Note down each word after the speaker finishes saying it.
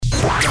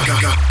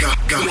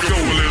Go a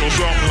little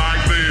something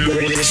like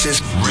this. This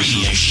is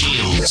Radio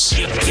Shields.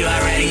 You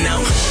already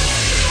know.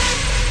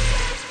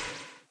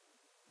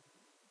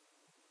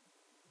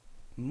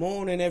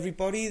 Morning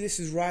everybody, this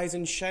is Rise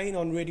and Shine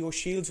on Radio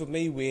Shields with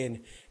me,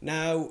 Wayne.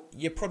 Now,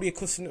 you're probably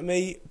accustomed to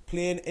me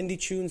playing indie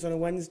tunes on a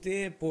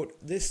Wednesday, but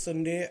this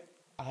Sunday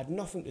I had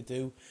nothing to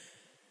do,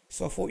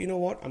 so I thought, you know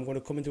what, I'm going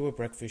to come and do a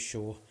breakfast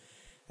show.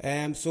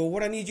 So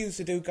what I need you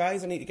to do,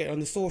 guys, I need to get on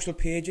the social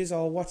pages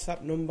or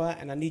WhatsApp number,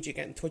 and I need you to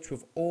get in touch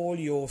with all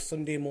your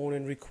Sunday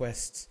morning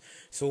requests.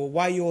 So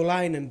while you're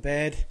lying in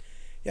bed,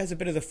 here's a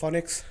bit of the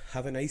phonics.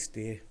 Have a nice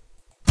day.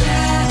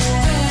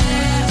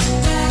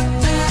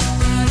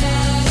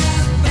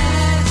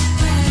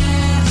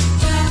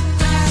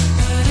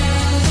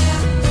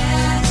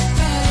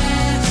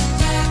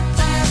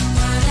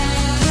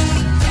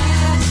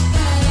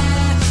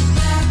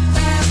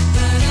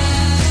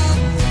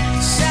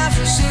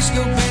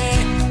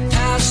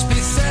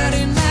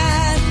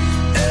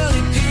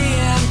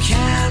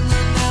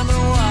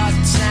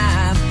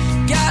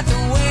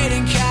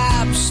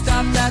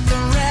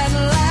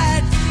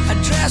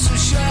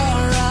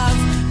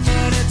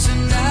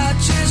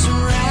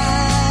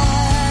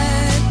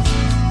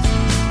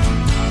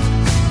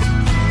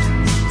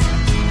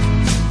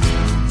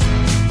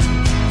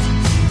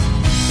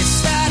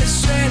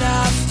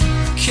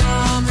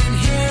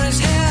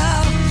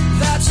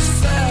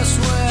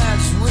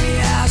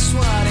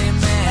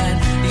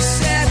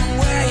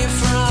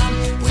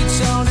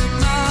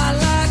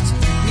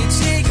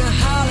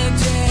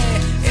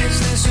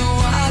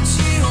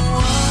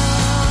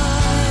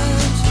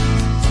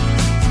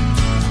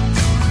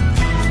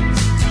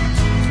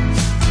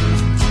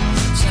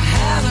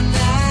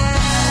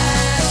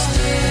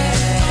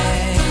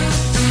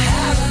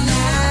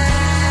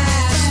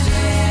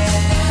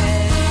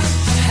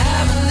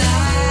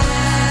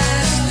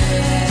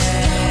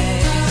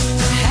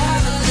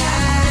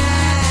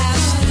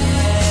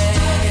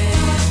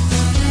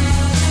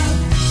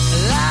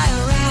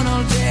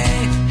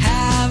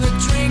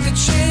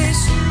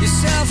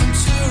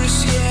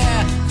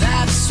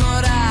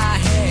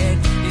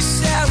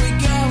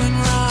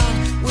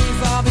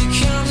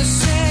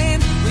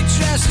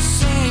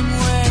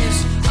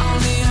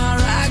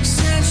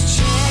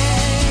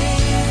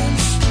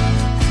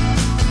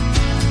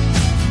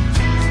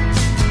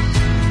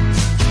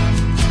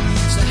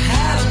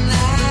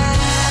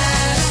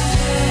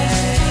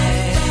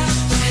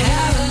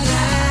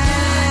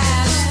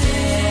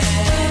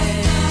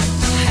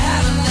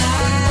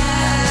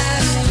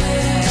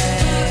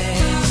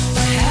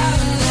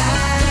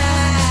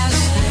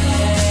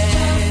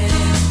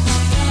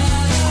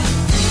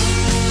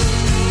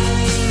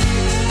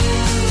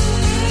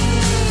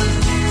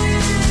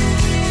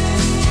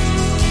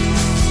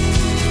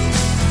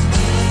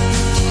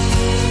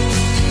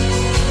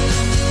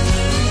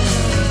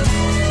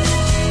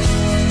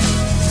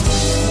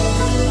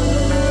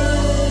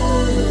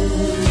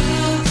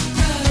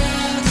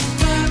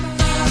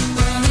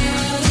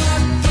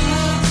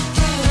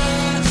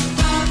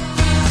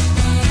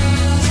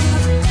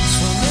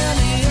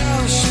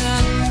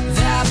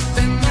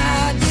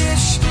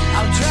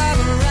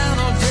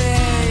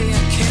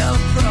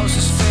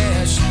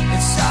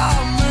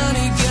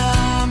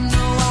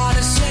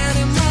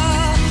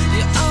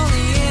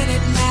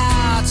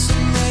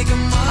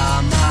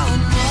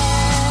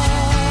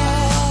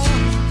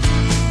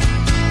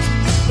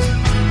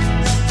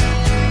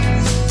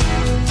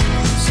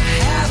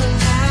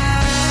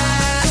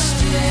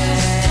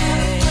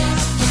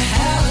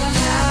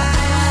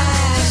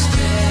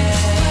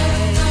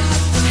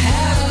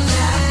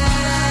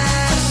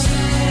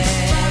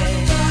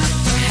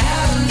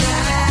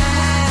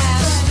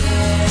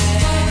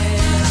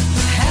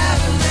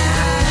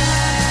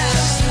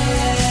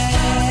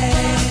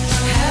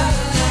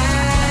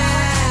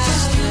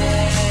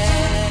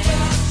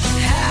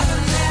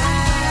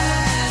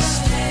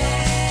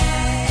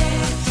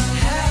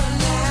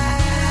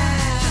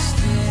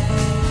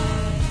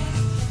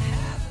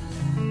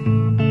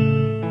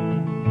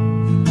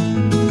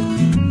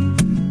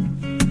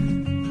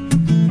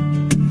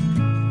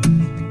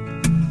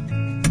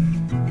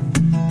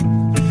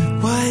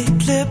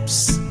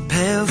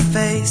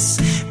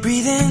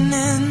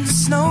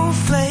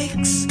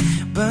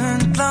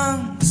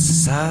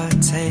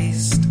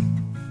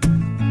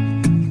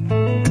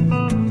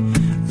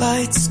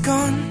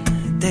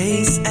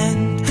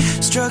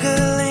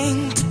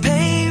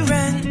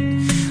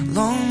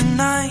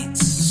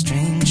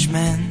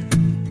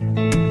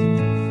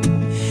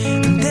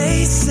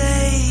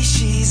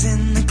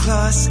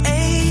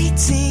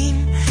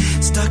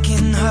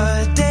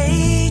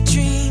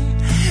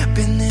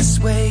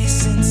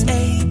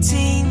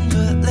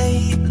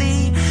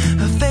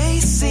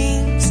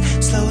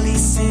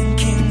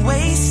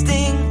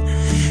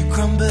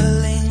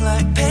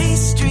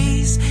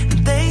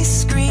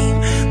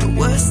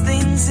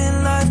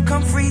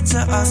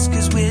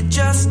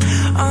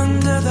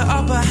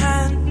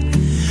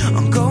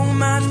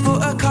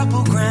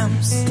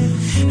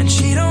 And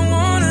she don't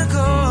wanna go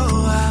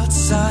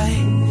outside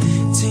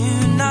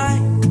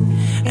tonight.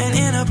 And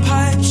in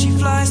pipe, she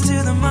flies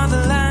to the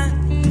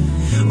motherland,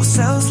 or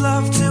sells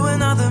love to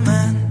another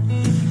man.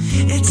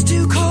 It's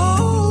too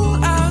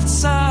cold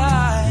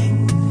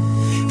outside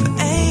for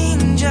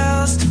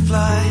angels to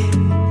fly.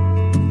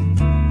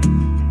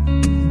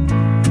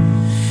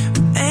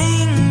 For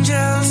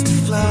angels to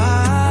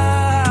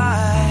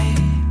fly.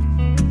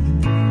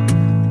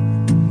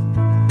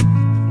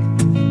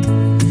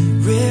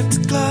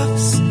 Ripped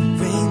gloves,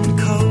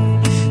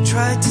 raincoat,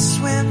 tried to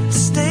swim to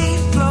stay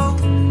afloat.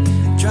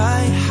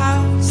 Dry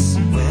house,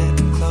 wet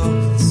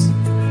clothes.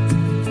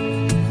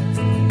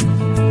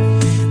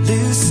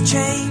 Loose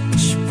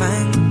change,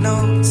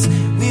 banknotes,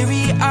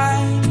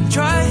 weary-eyed,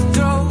 dry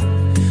throat.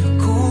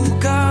 Cool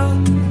girl,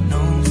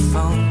 no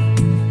phone.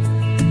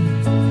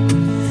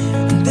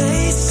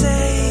 They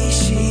say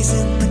she's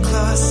in the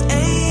class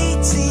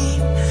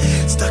 18,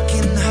 stuck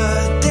in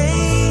her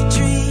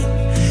daydream.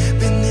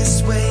 Been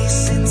this way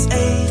since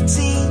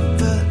 18,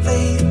 but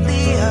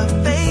lately her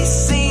face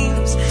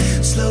seems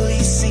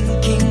slowly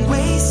sinking,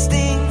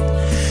 wasting,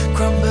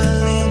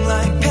 crumbling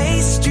like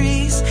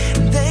pastries.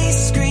 And they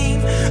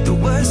scream the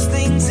worst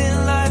things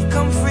in life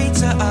come free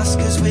to us,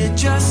 'cause we're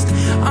just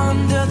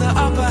under the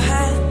upper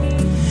hand.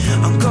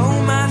 I'm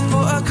going mad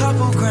for a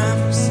couple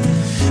grams,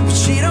 but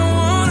she don't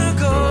wanna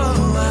go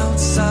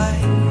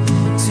outside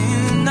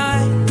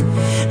tonight.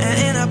 And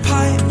in a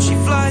pipe she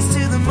flies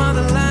to the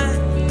motherland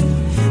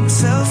and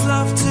sells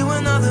love to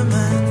another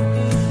man.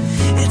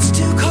 It's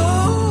too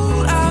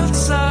cold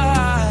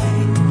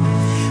outside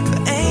for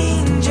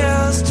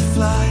angels to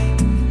fly.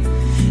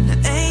 An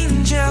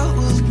angel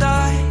will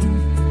die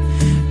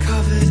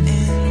covered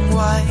in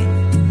white,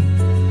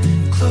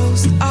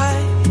 closed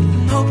eye,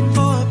 and hoping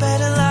for a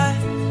better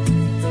life.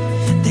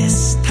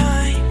 This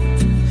time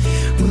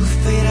we'll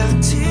fade out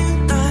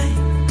tonight,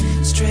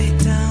 straight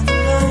down the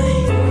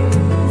line.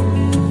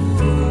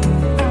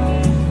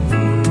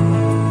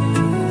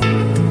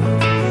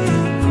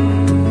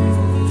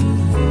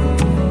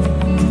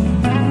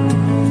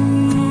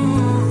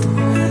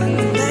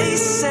 They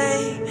say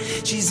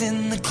she's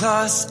in the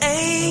class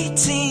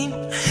 18,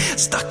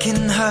 stuck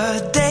in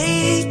her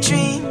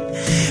daydream.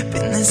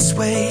 Been this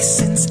way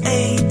since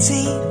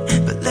 18,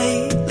 but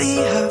lately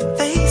her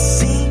face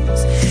seems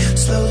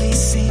slowly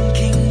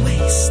sinking,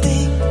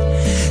 wasting,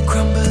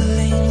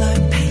 crumbling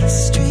like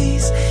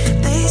pastries.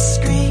 They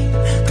scream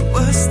the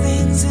worst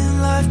things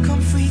in life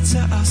come free to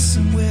us,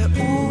 and we're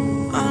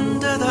all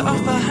under the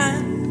upper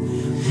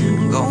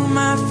hand. Go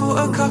mad for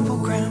a couple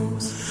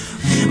grams.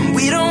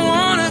 We don't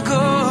wanna go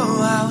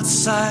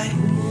outside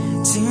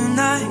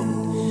tonight.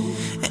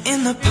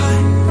 In the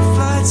pipe,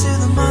 fly to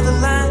the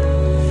motherland,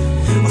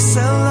 or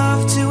sell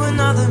love to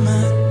another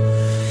man.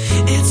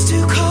 It's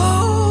too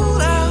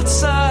cold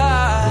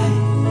outside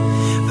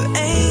for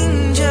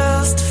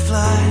angels to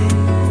fly.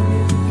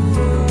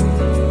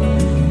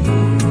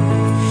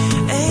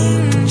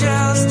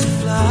 Angels to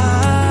fly.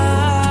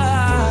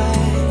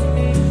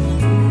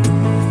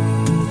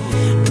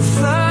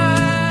 Fly,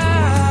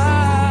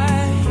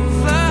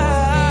 fly.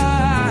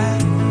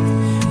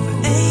 For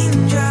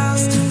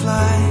angels to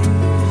fly,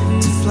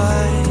 to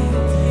fly,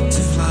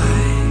 to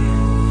fly.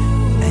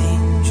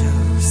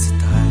 Angels to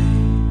die.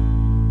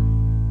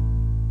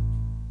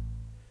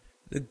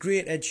 The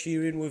great Ed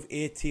Sheeran with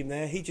A-Team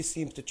there. He just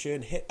seems to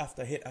churn hit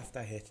after hit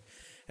after hit.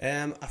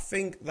 I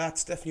think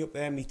that's definitely up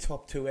there in my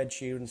top 2 Ed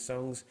Sheeran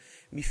songs.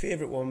 My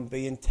favourite one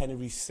being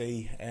Tenerife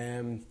Sea.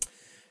 It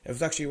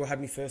was actually what had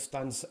me first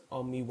dance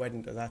on me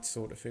wedding to that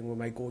sort of thing with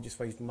my gorgeous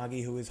wife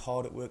Maggie, who is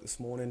hard at work this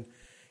morning,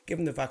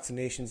 giving the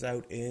vaccinations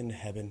out in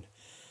heaven.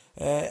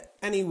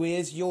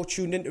 Anyways, you're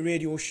tuned into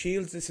Radio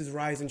Shields. This is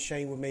Rise and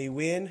Shine with me,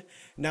 Wayne.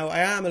 Now, I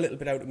am a little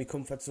bit out of my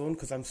comfort zone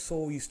because I'm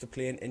so used to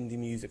playing indie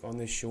music on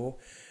this show.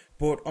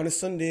 But on a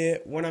Sunday,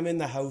 when I'm in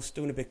the house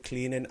doing a bit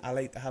cleaning, I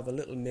like to have a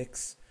little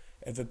mix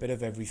of a bit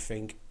of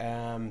everything.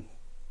 And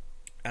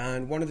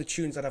one of the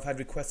tunes that I've had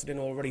requested in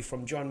already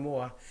from John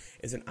Moore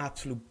is an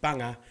absolute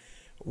banger,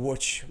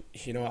 which,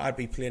 you know, I'd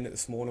be playing it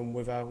this morning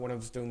with her when I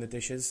was doing the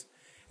dishes.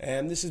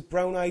 This is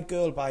Brown Eyed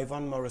Girl by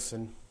Van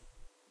Morrison.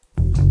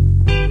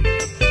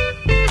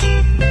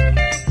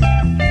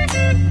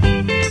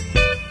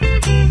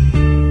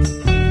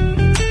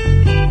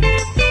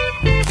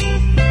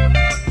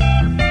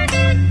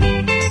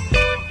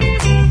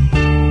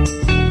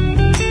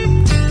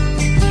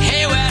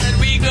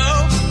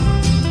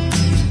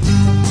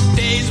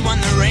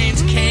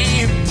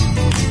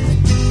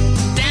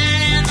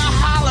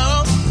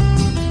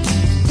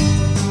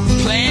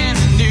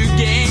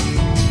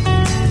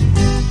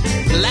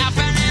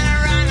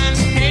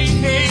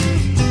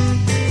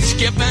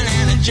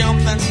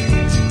 Jumping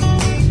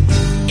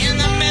in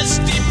the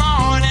misty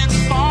morning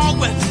fog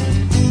with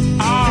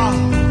our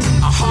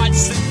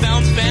hearts that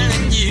thumping,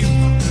 and you,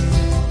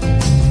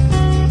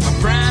 my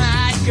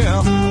brown-eyed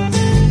girl,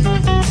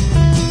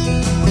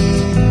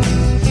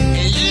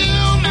 and you,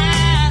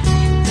 my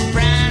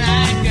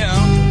brown-eyed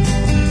girl.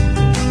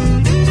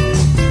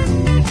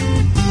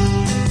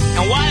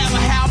 And whatever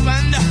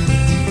happened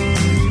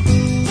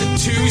to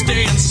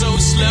Tuesday and so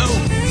slow,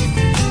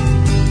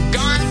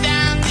 gone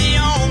down the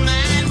old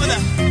man with a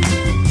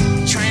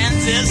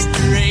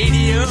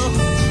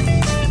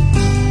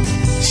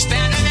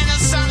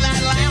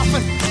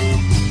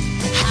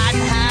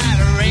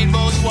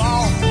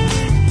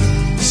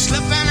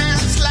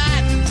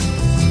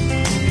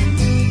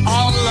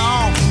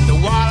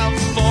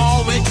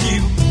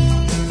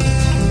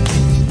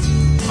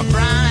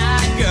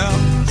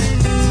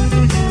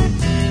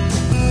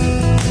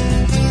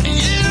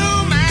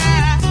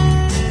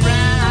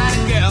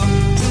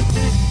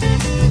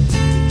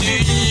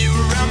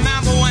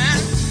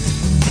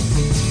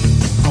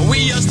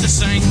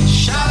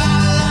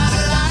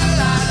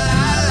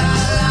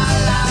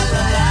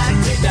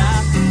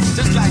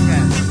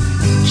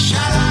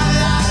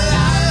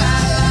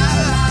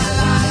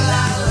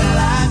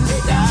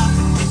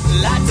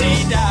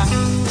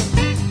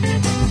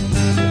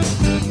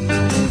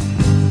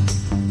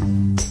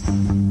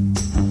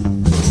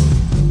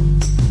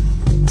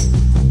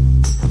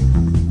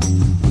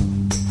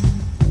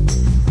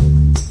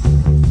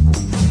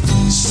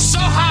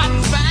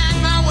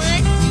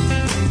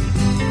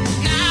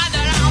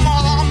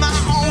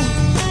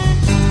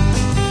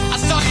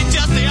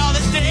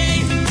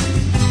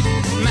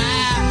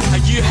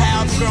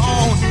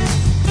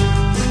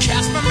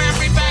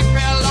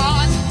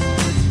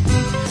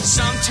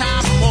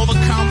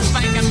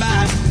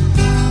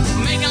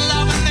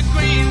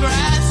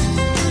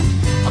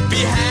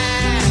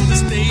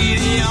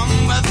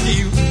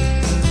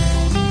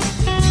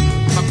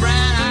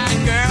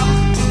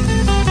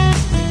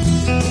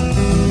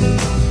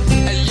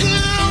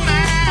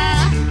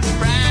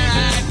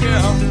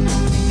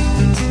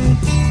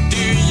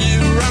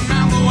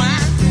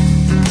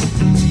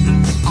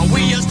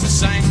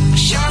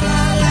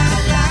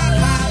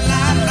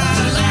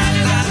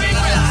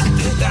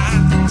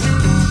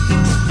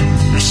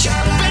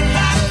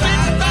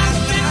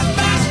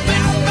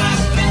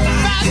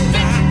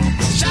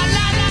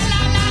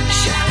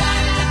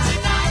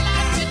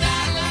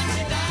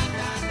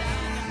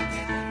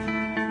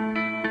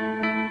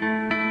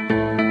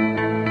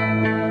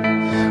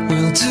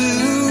We'll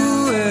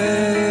do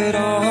it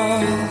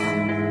all.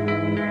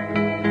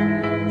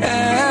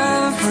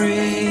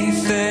 Everything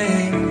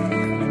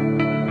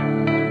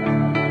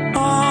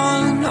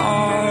on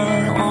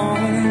our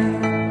own.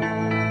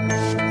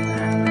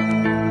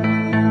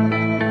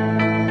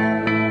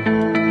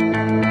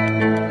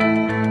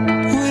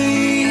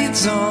 We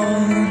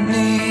don't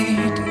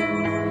need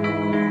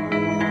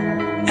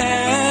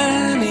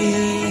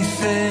anything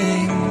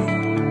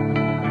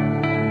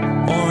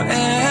or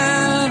anyone.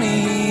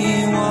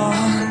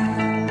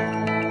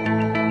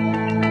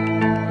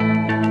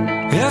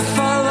 If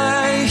I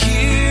lay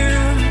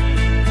here,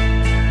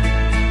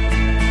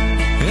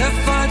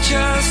 if I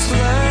just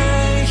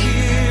lay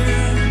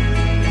here,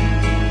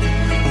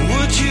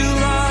 would you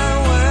lie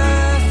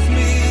with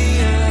me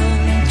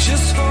and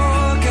just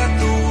forget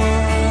the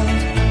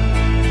world?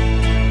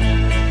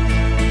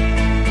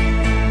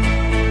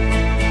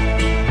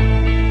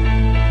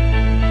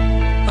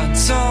 I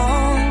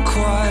don't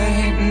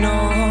quite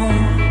know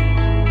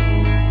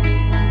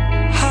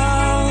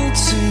how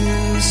to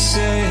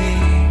say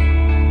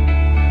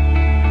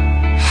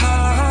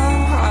how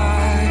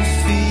I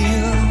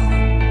feel.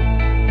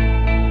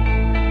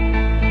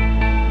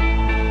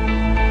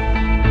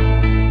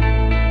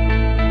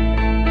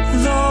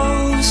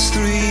 Those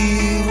 3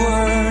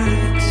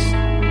 words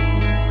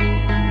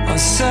are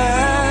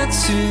said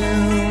too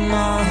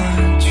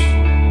much.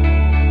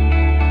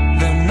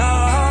 They're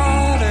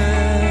not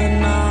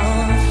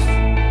enough.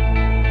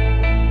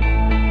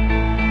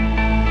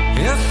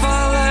 If I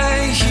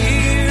lay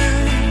here,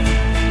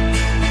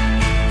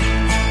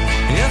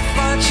 if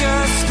I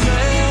just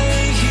lay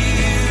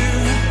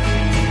here,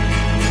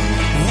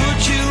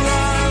 would you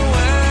lie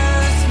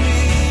with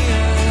me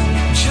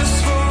and just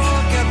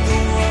forget the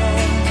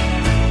world?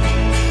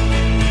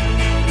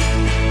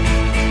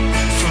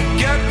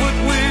 Forget what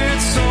we're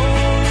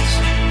told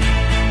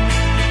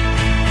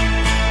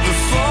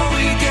before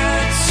we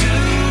get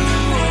too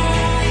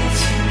old.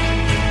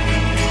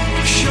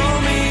 Show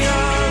me a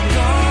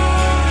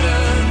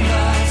garden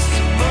that's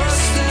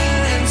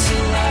bursting into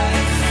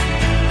life.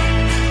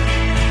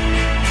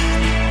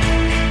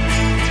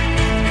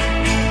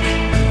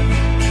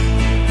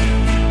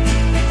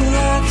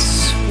 Let's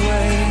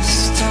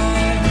waste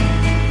time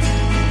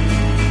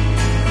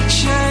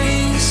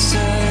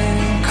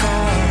chasing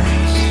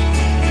cars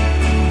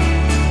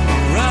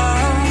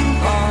around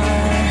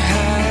our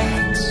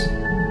heads.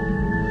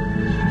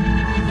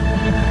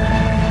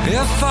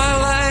 If I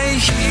lay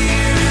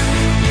here,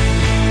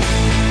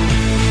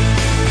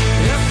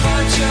 if I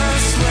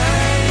just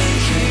lay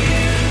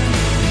here,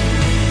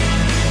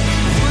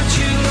 would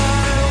you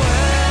lie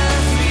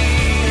with me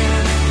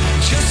and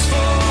just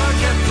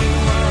forget the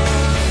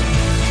world?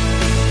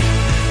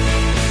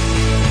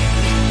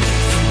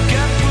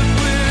 Forget what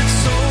we're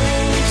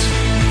told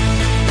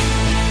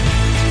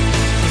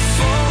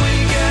before we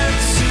get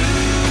too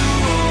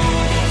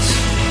old.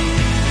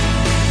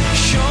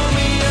 Show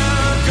me a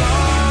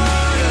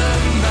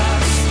garden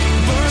that's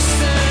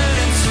bursting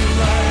into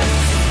life.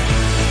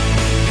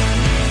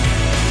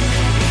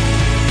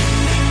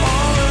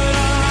 All that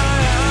I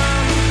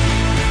am,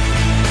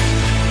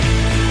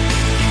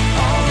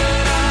 all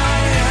that I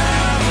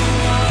ever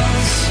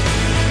was,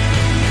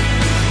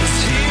 is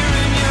here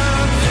in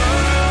your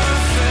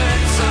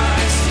perfect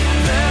eyes.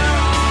 They're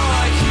all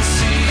I can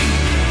see.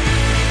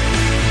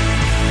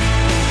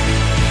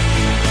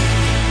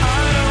 I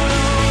don't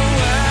know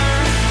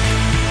where,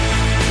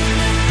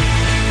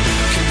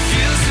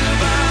 confused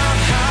about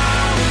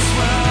how as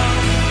well.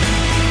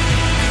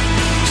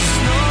 Just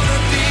know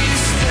that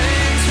these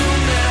things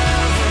will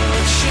never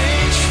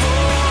change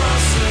for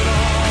us at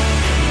all.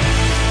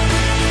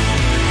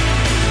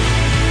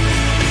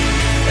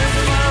 If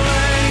I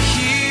lay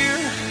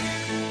here,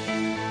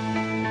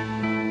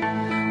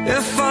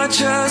 if I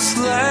just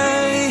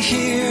lay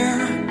here,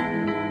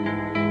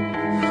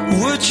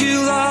 would you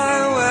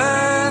lie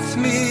with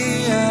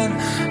me and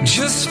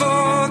just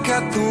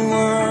forget the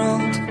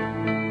world?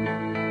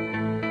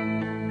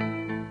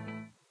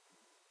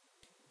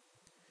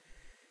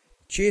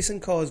 Chasing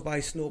Cars by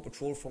Snow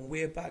Patrol from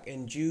way back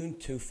in June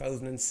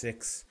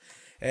 2006.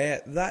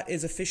 That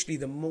is officially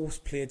the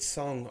most played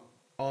song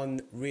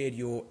on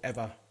radio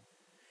ever.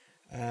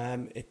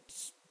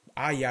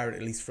 I hear it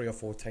at least 3 or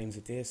 4 times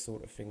a day,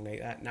 sort of thing like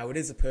that. Now, it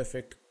is a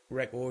perfect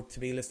record to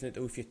be listening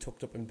to if you're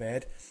tucked up in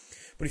bed.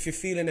 But if you're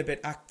feeling a bit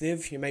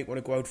active, you might want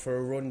to go out for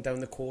a run down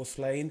the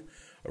coastline,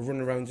 or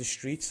run around the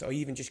streets, or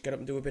even just get up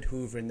and do a bit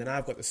hoovering. Then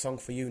I've got the song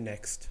for you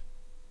next.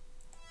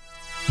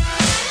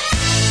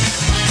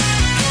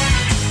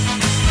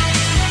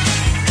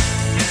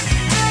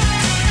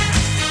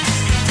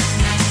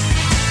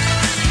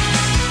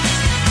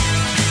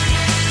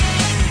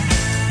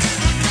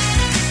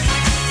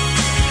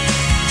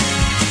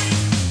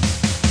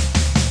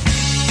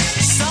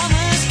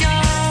 Summer's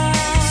gone,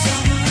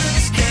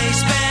 summer's gay,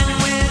 spent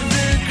with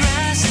the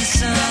grass and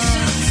sun.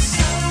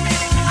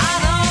 I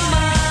don't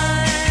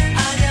mind,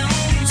 I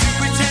don't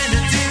pretend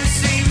to do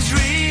seems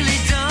really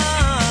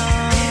dumb.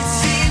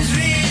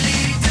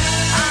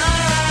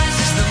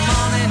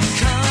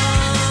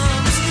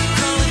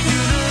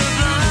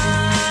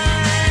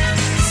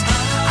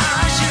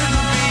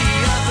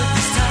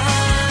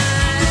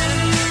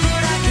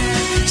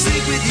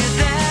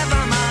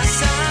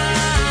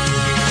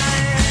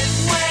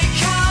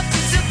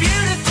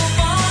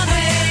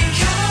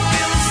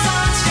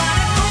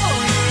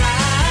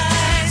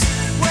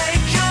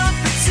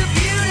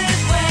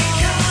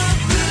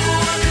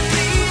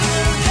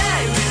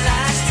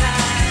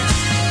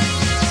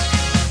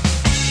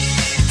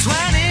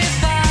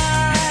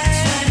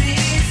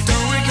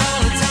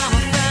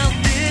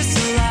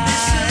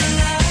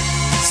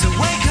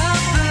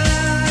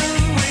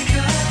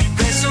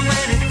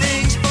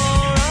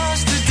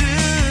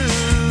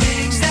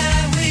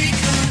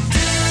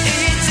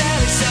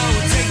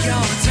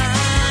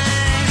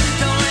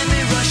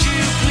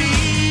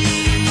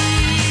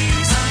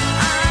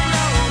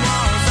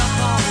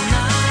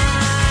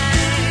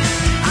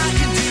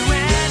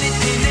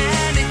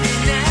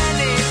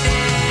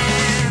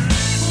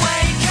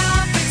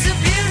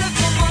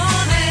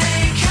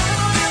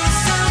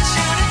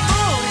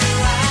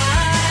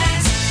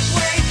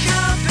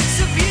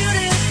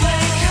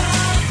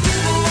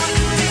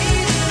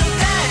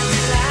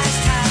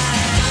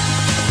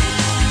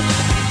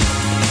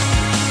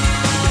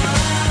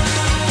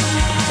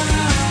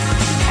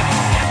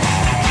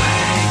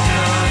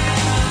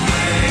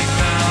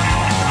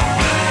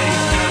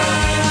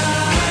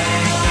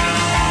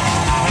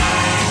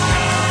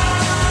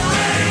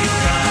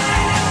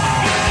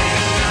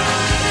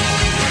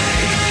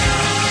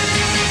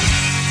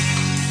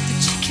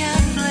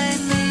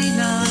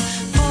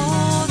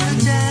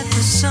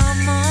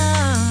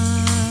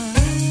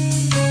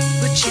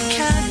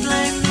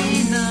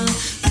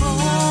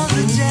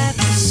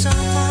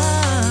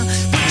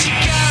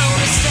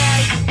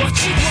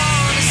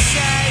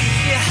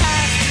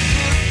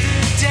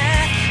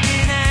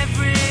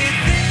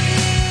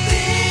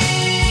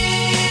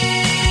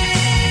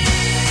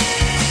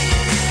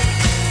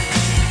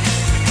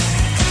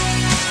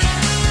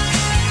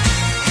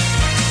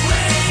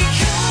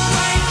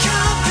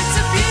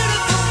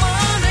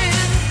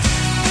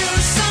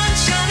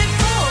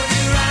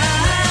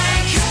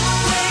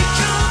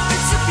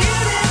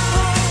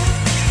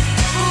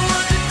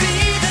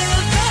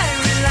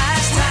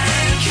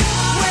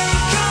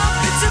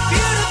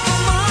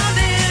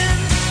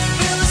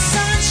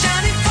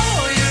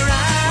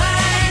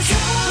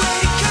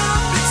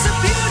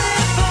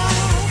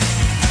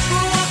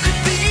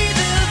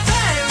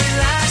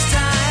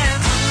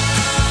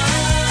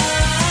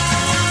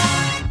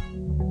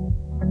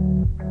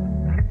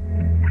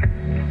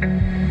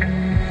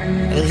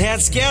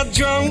 Let's get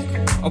drunk.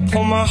 I'll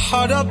pour my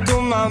heart up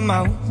through my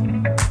mouth.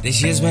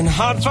 This year's been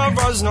hard for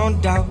us, no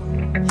doubt.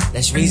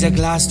 Let's raise a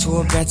glass to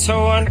a better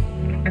one.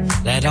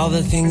 Let all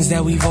the things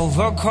that we've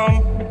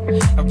overcome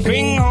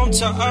bring home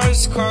to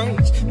us,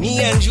 'cause me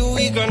and you,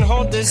 we can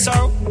hold this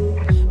out.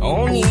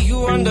 Only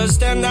you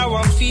understand how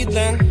I'm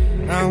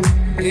feeling now,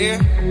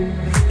 yeah.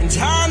 And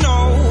I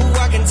know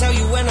I can tell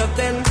you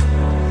anything.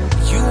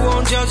 You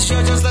won't judge,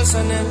 you're just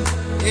listening,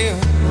 yeah.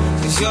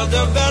 'Cause you're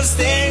the best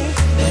thing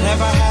that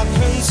ever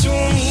happened to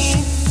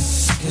me.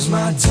 'Cause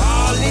my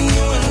darling,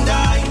 you and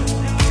I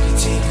can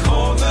take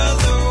over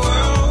the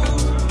world,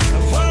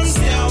 one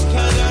step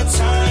at a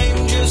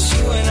time. Just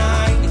you and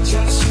I,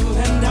 just you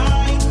and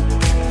I.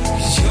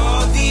 'Cause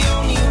you're the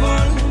only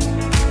one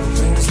who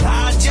brings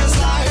light just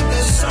like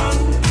the sun,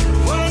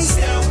 one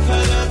step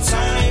at a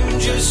time.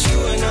 Just you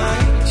and I,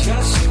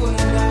 just you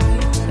and I.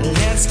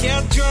 Let's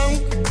get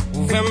drunk,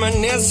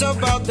 reminisce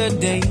about the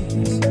days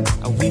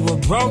we were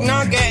broke,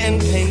 not getting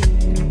paid,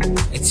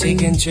 and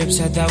taking trips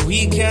at that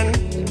weekend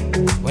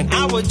when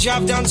I would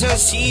drop down to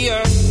see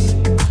her,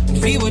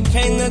 and we would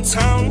paint the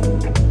town.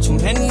 Too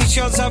many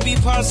shots I'll be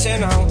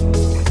passing out,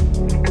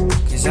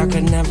 'cause I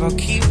could never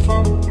keep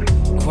up.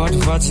 Quad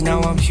words,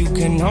 now I'm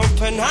puking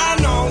up. And I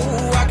know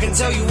I can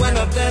tell you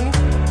anything.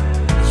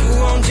 You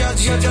won't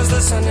judge, you're just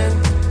listening,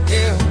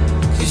 yeah.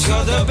 'Cause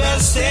you're the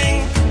best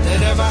thing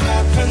that ever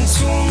happened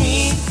to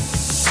me.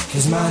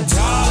 'Cause my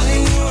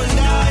darling, you and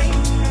I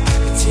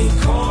can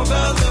take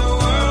over the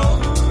world,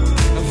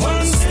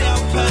 one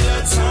step at a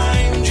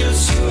time.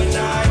 Just you and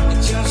I,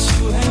 just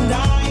you and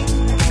I.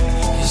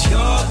 'Cause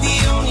you're the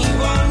only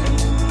one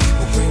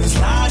who brings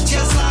light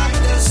just like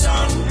the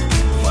sun,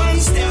 one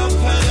step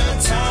at a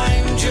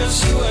time.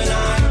 Just you and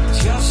I,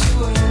 just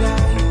you and I.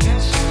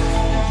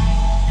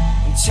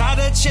 I'm tired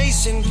of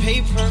chasing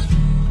paper,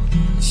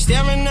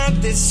 staring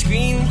at this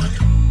screen.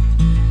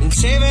 Been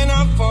saving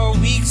up for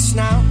weeks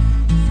now,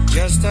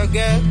 just to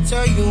get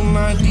to you,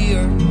 my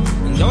dear.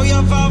 And though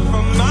you're far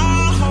from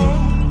my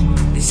home,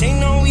 this ain't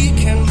no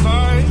weekend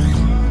party.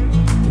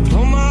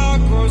 Though my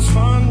heart grows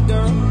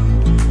fonder,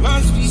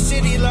 must be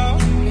city love.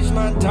 'Cause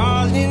my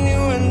darling,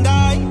 you and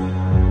I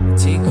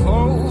take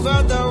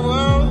over the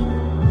world,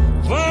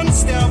 one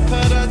step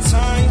at a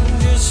time.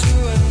 Just you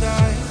and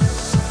I.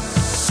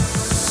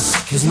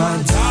 'Cause my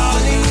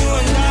darling, you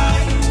and I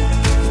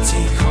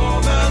take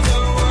over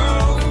the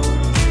world,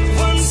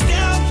 one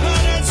step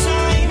at a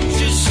time.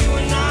 Just you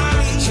and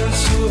I,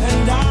 just you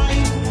and I.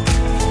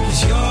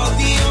 'Cause you're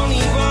the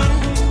only one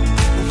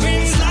who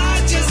brings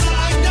light just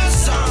like the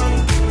sun,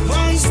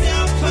 one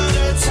step at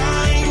a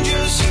time.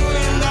 Just you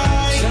and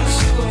I, just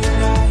you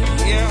and I.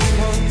 Yeah,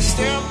 one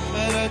step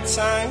at a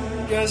time.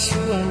 Just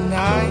you and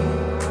I.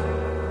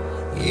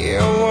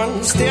 Yeah,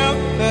 one step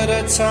at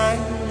a time.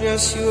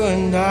 Just you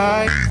and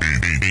I.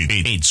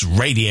 It's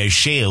Radio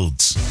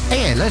Shields.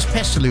 ALS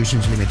Pest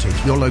Solutions Limited,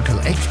 your local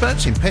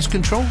experts in pest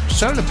control,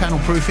 solar panel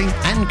proofing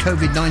and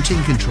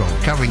COVID-19 control,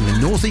 covering the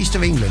northeast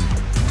of England.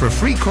 For a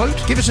free quote,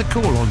 give us a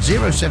call on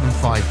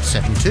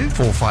 07572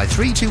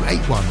 453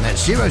 281.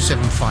 That's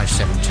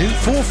 07572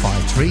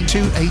 453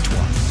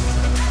 281.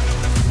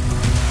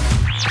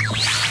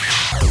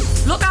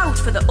 Look out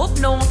for the Up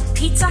North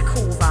Pizza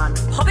Covan,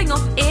 popping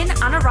up in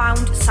and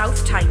around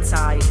South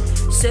Tyneside,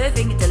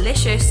 serving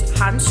delicious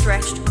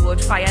hand-stretched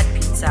wood-fired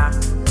pizza.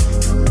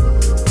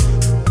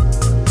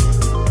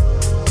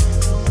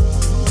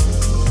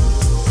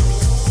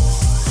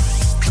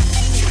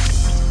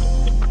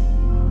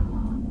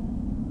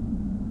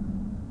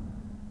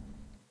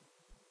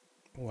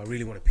 Oh, I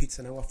really want a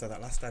pizza now after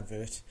that last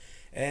advert.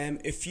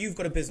 If you've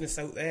got a business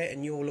out there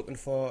and you're looking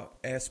for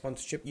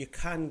sponsorship, you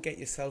can get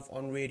yourself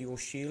on Radio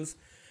Shields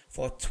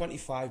for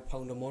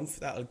 £25 a month.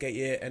 That'll get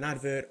you an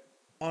advert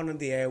on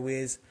the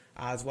airways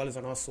as well as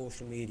on our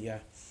social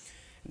media.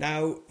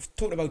 Now,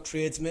 talking about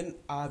tradesmen,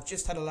 I've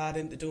just had a lad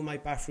in to do my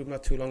bathroom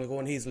not too long ago,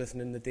 and he's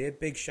listening today.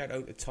 Big shout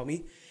out to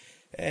Tommy.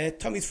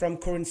 Tommy's from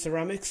Current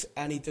Ceramics,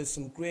 and he does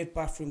some great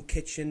bathroom,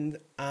 kitchen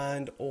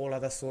and all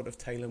other sort of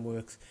tiling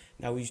works.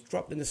 Now, he's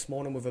dropped in this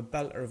morning with a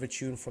belter of a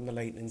tune from the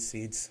Lightning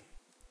Seeds.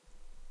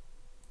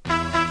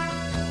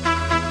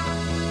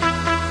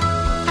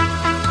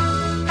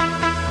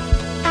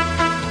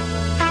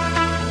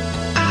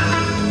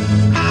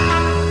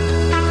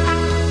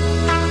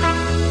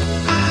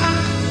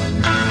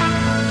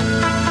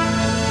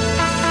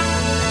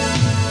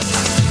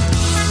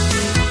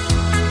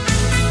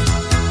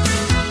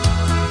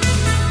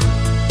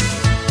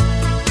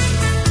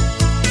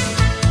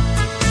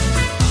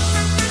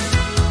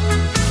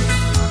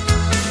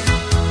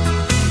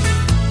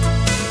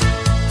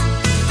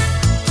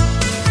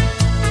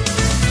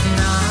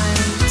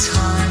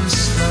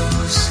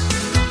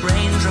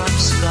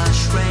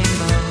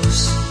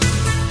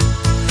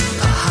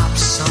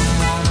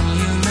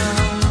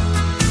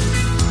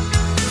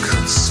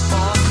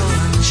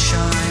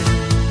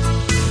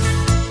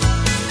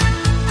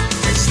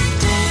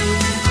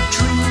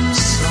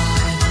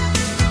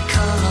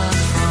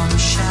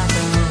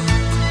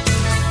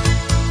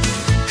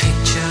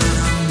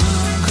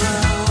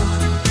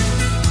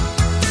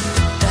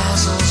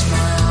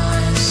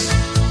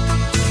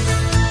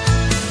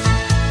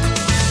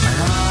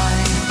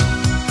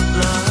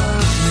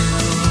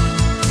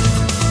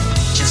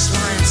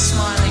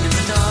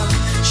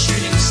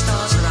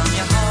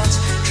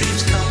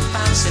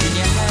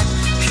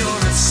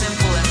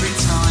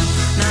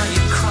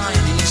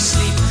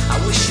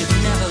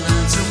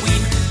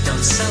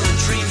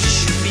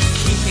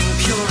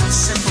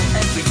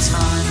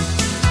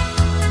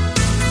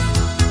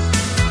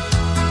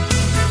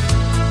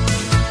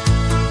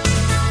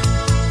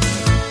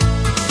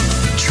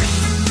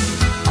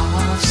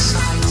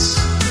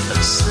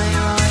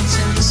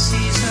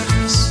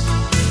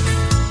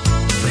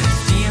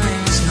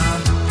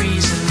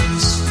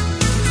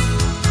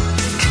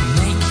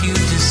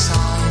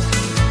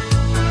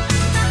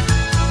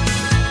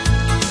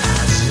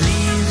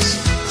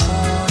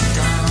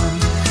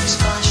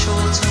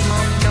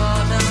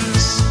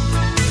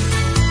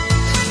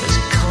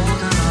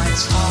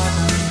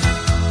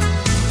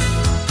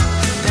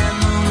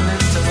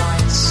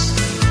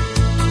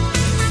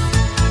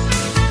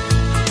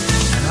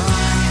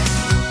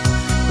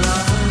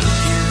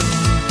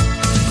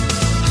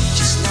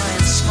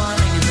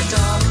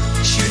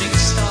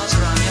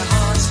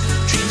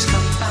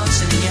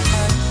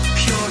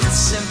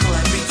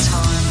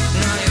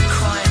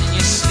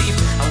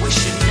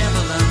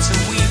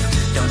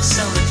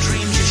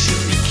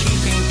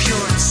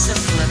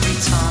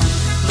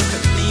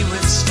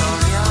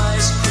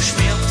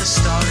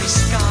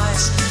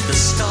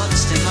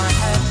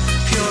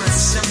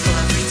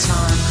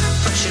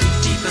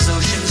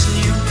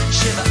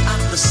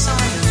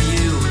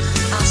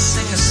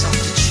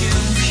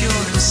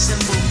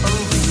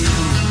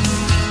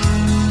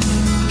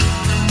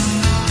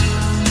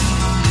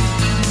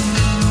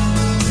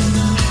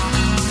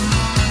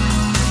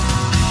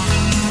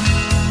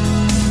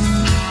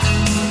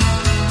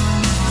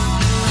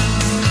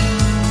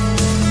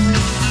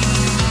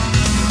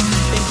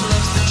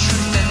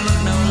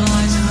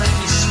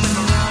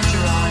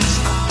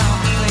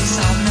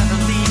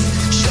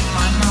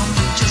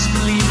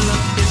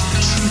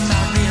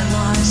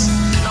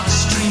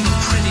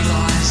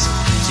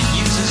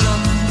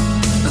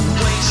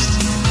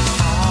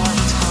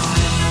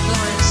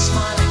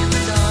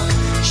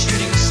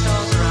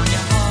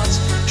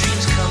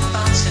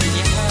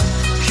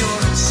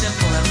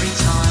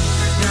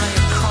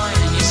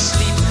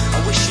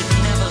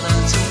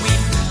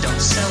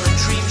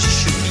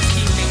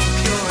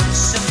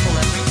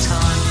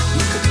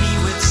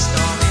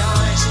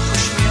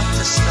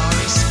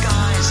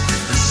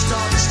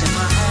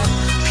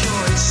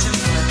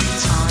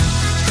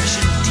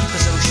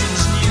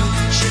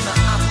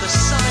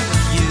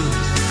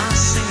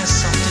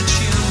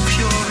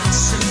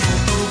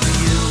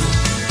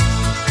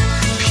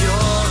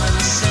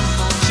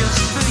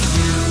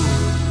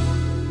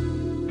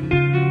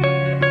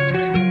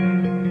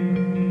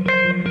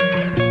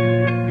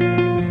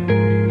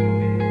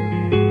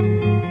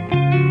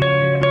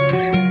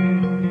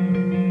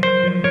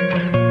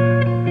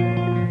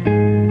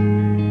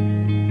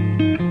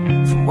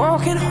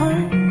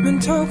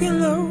 token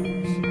lows,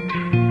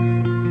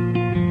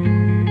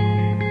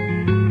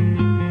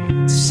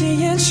 to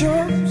seeing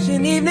shows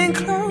in evening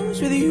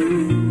clothes with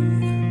you,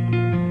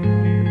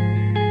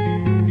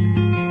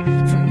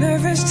 from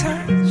nervous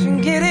touch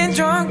and getting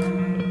drunk,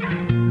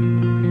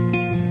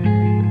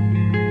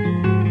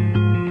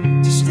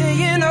 to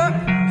staying up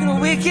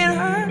and waking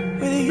up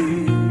with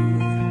you.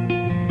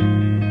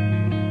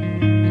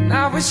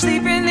 Now we're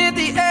sleeping at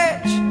the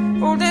edge,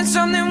 holding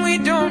something we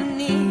don't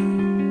need.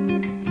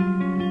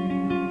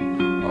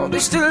 All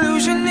this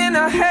delusion in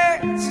our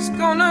heads is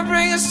gonna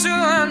bring us to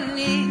our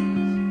knees.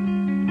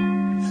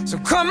 So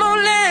come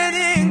on, let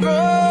it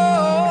go,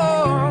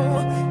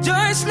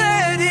 just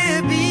let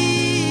it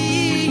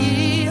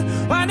be.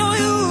 Why don't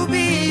you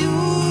be you,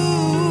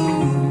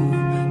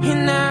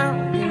 and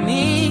I'll be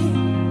me.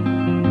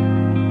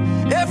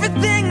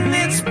 Everything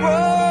that's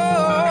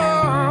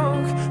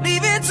broke,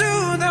 leave it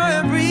to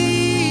the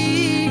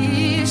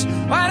breeze.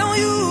 Why don't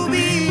you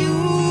be you,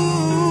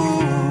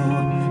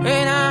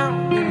 and I'll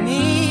be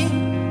me,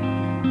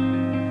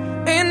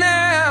 and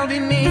I'll be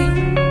me.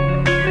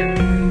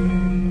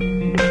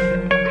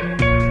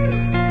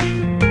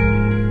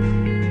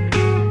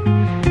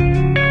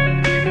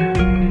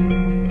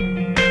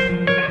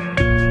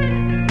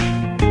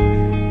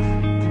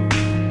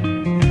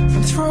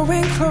 From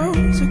throwing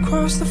clothes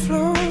across the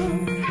floor,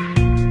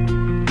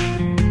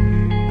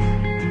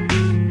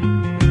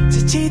 to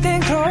teeth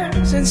and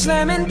claws and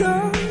slamming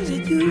doors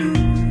at you.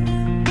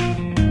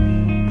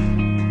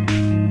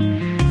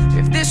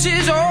 If this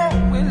is all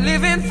we're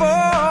living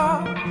for,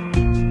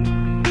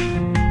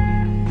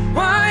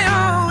 why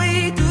are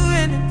we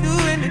doing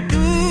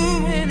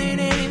it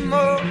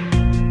anymore?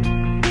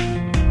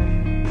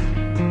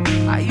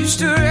 I used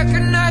to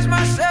recognize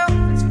myself.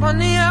 It's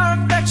funny how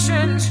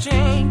affections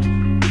change.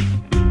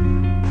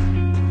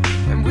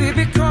 When we're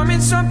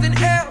becoming something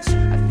else,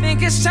 I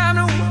think it's time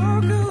to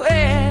walk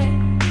away.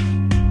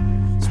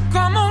 So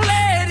come on,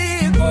 let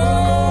it go,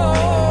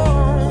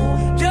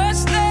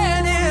 just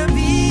let it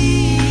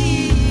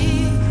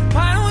be.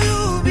 Why don't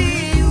you be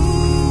you,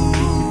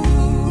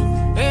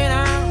 and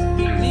I'll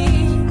be me.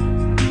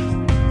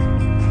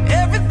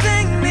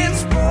 Everything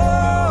that's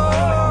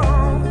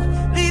broke,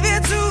 leave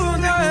it to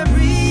the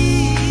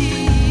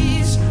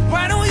breeze.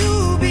 Why don't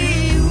you be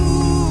you,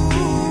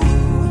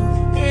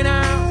 and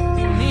I'll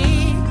be me,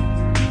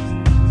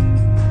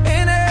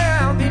 and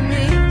I'll be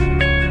me.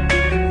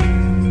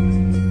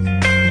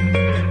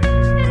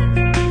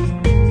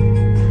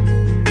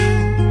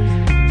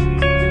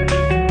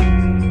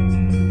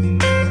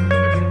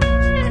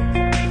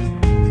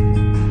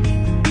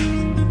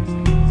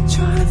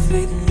 Trying to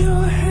fit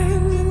your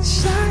hand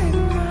inside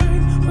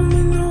mine when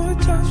we know it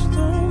just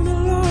don't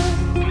belong.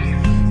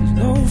 There's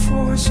no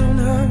force on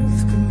earth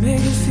could make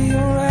it feel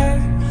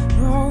right.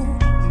 No,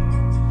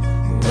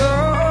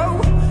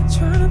 oh,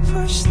 trying to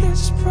push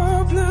this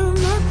problem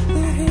up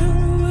the hill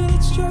when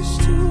it's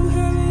just too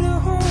heavy to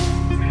hold.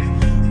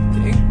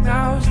 Think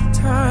now's the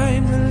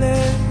time to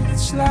let it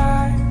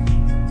slide.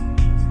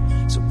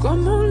 So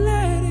come on,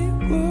 let it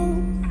go,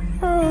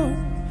 oh,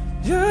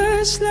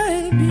 just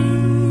let it be.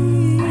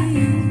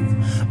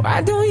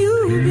 Why don't you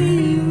be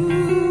you,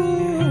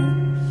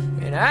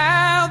 and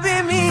I'll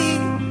be me.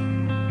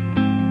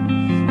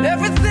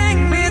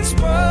 Everything that's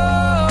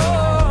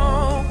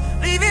broke,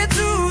 leave it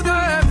to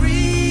the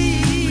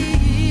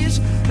breeze.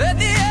 Let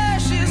the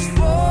ashes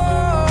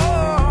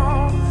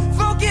fall,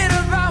 forget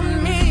about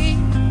me.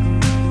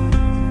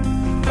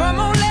 Come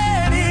on,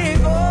 let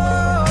it go,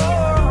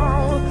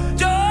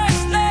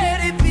 just let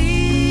it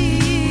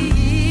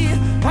be.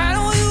 Why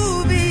don't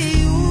you be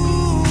you,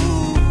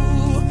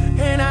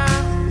 and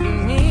I'll be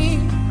me,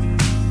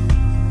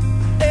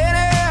 and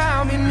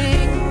I'll be me.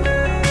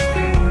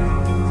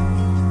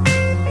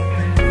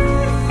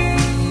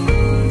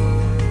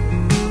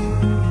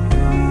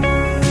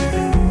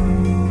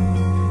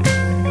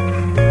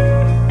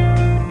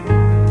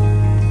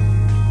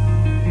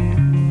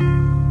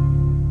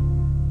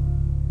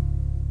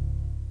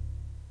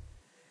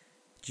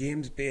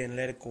 James Bay and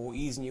Let It Go,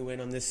 easing you in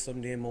on this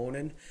Sunday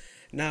morning.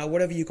 Now,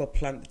 whatever you got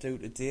planned to do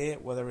today,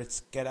 whether it's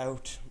get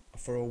out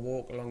for a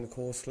walk along the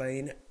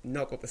coastline,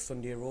 knock up a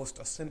Sunday roast,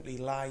 or simply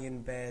lie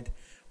in bed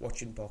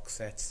watching box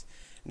sets.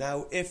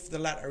 Now, if the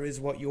latter is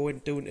what you're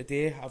doing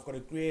today, I've got a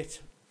great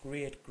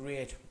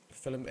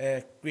film,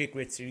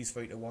 great series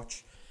for you to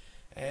watch.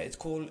 It's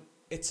called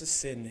It's a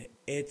Sin.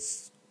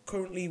 It's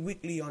currently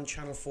weekly on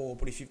Channel 4,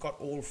 but if you've got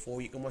all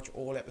 4, you can watch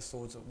all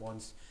episodes at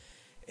once.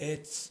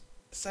 It's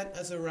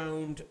centres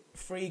around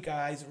 3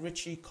 guys,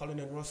 Richie, Colin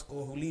and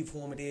Roscoe, who leave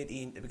home at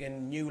 18 to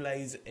begin new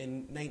lives in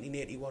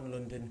 1981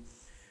 London,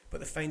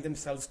 but they find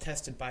themselves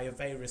tested by a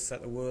virus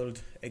that the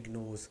world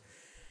ignores.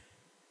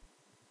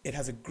 It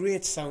has a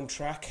great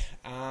soundtrack.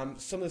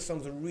 Some of the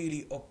songs are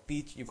really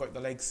upbeat. You've got the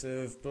likes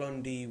of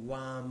Blondie,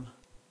 Wham,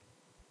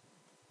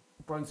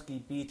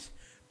 Bronski Beat.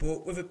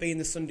 But with it being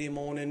the Sunday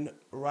morning,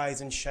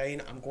 Rise and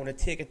Shine, I'm going to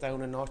take it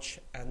down a notch,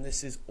 and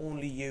this is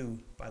Only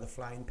You by the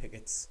Flying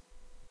Pickets.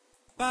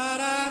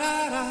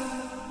 Ba-da-da-da,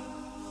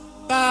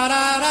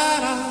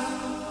 ba-da-da-da.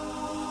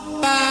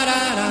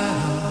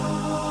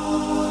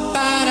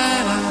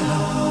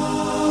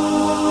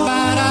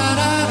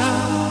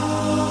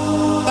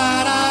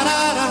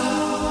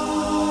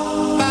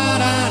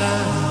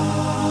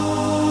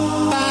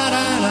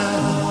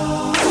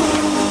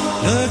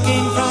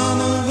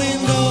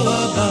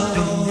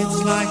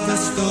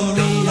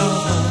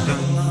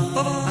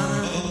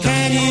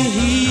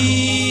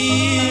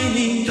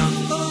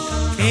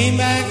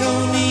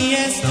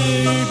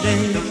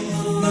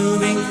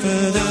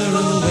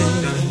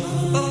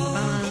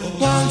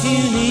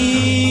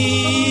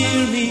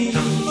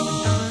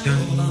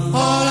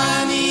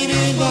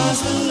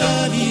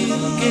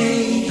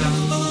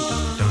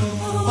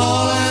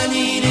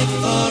 needed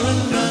for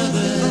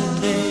another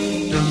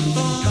day.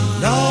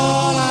 And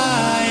all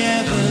I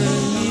ever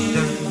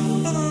knew,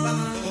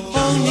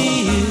 only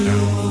you.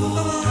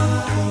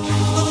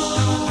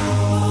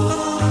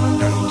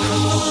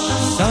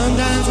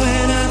 Sometimes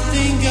when I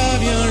think of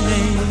your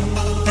name,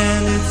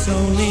 and it's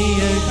only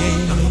a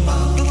game,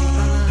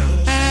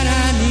 and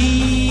I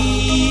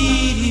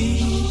need you,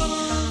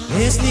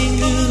 listening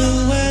to the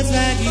words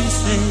that you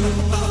say,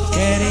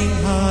 getting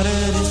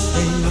harder to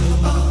say.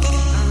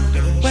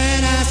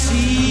 When I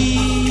see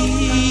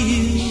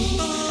you,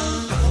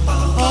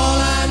 all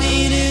I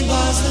needed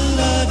was the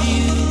love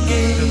you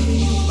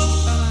gave.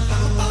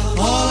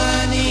 All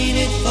I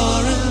needed for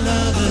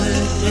another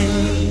day.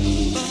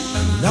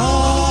 And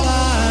all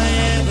I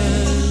ever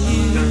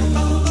knew,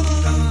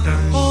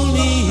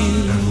 only you.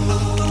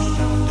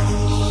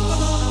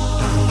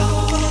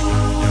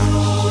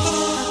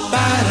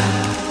 Ba-da,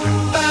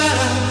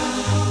 ba-da,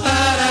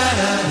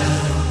 ba-da-da-da.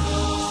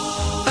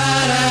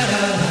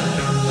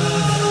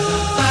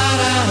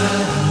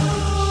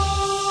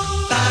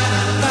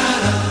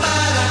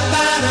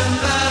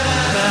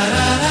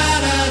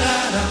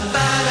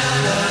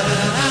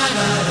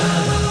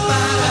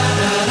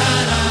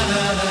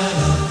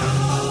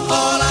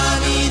 All I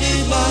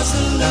needed was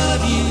the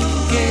love you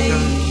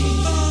gave.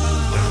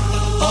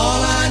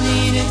 All I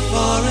needed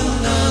for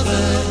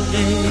another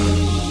day.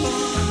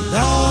 And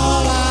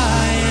all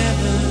I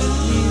ever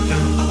knew,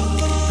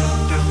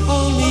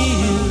 only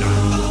you.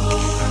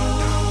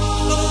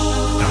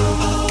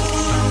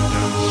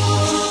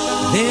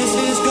 This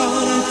is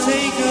gonna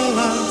take a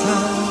long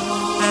time,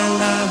 and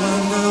I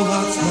wonder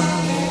what's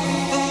mine.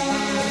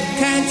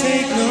 Can't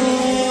take no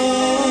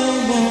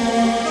more.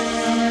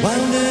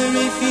 Wonder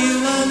if you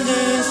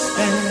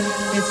understand.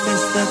 It's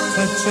just the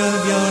touch of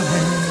your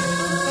hand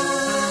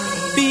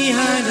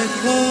behind a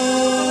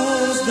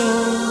closed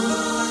door.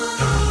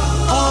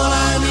 All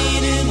I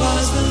needed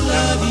was the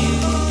love you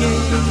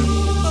gave.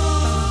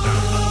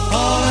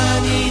 All I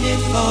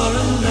needed for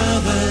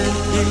another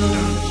day.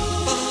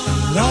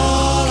 And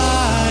all I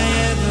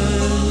ever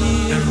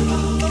knew,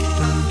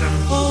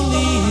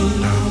 only you.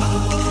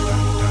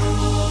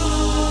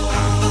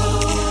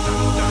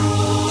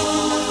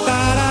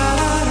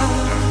 Ba-da-da-da,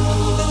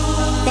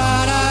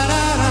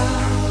 ba-da-da-da,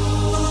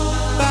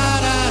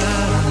 ba-da-da-da,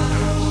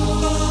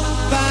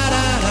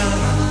 ba-da-da-da,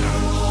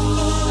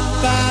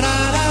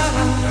 ba-da-da-da,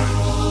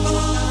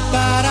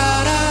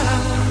 ba-da-da-da,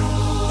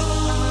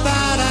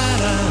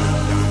 ba-da-da-da,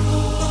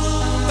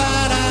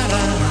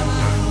 ba-da-da-da.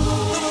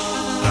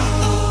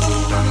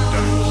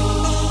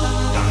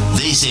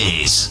 This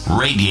is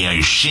Radio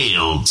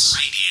Shields.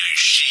 Radio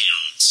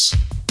Shields.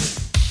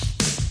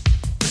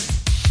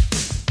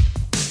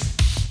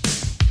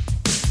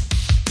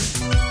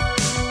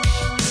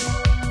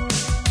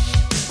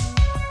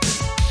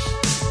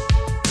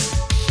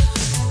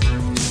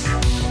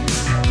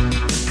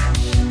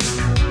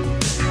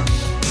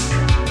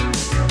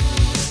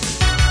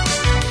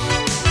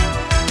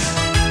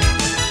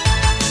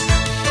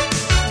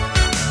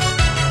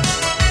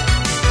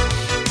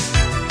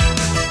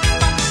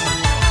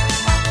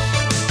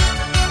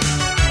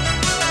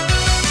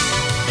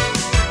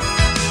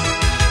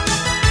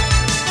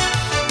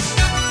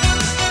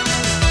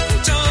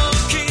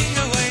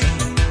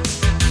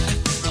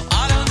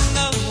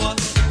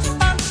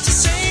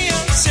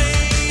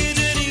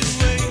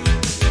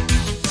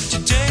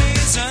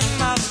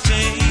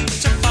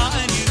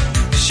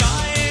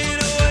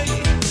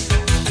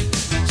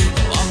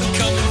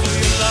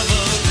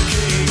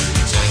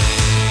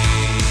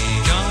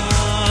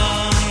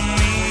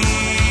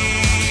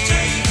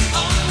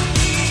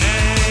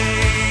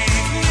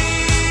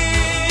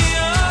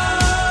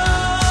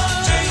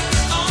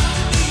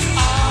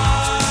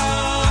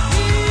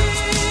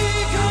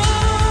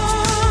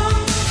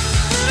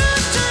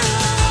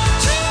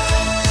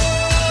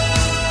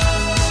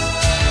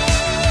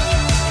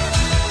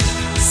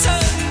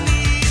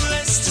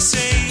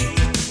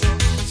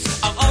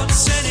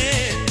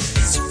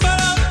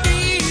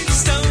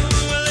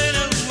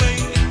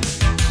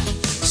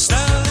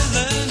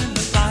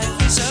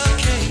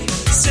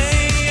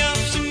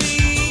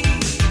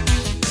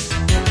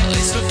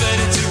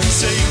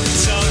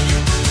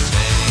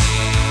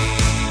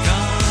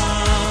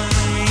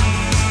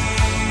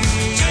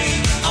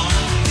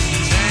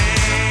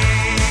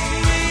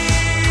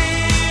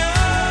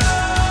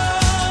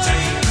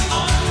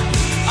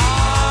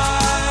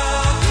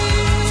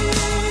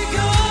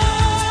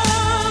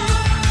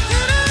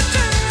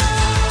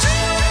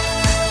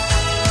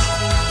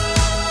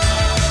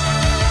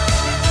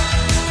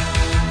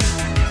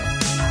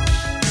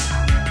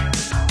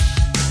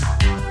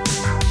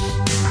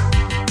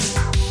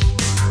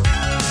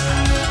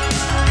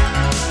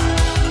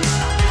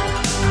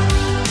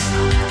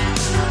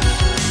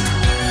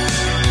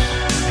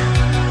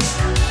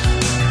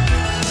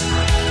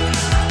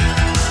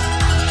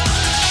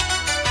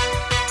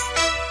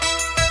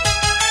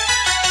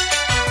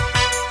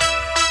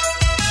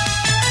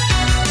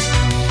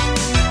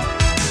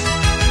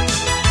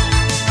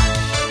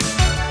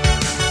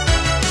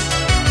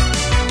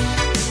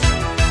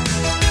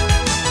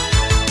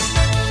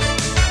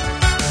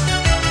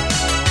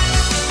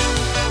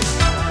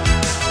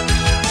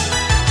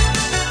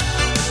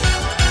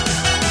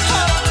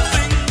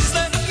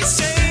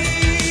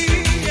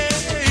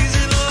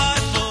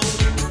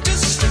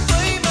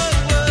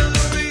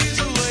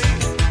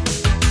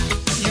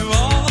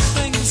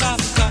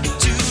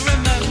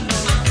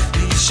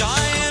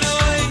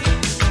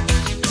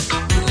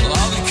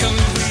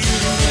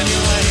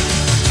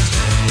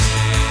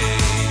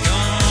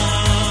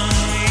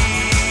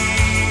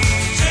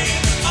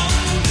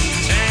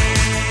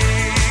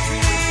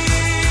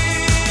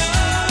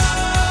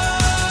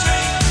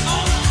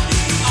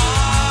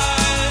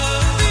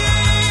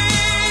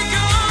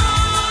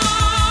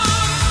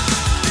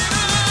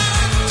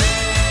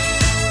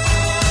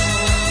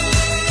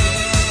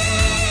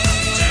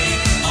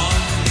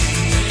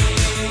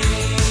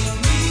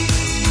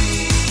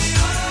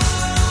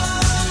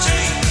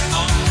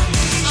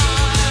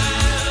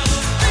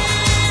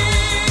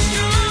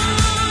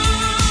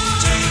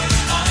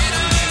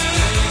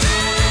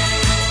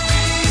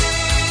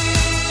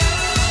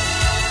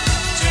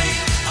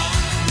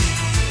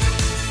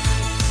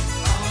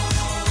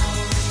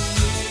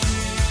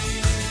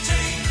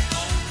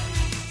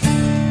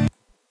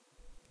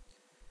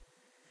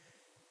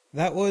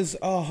 That was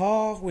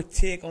a-ha with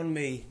Take On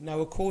Me. Now,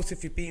 of course,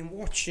 if you've been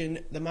watching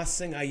The Masked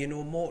Singer, you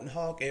know Morten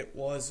Harket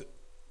was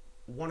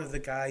one of the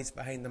guys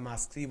behind the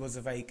masks. He was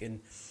a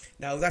Viking.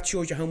 Now, that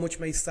shows you how much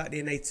my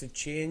Saturday nights have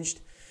changed.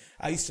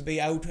 I used to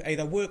be out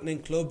either working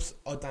in clubs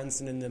or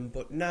dancing in them,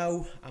 but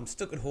now I'm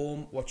stuck at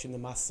home watching The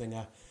Masked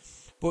Singer.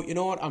 But you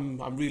know what? I'm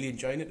really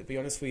enjoying it, to be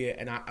honest with you,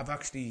 and I've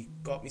actually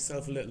got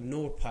myself a little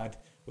notepad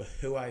with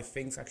who I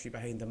think's actually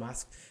behind the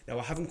mask. Now,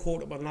 I haven't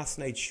caught up on last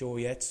night's show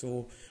yet,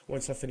 so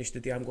once I finish the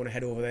day, I'm going to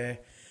head over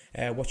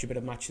there, watch a bit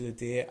of Match of the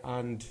Day,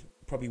 and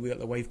probably wait till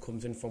the wife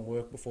comes in from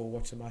work before we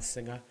watch The Masked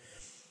Singer.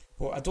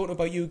 But I don't know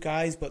about you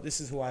guys, but this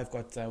is who I've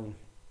got down.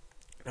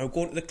 Now,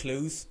 going to the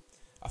clues,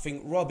 I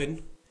think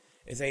Robin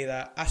is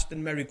either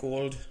Ashton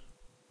Marigold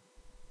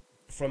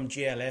from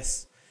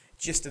JLS,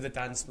 just to the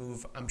dance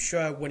move. I'm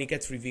sure when he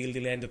gets revealed,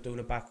 he'll end up doing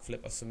a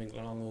backflip or something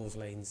along those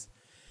lines.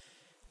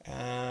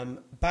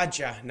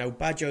 Badger. Now,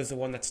 Badger is the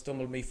one that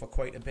stumbled me for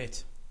quite a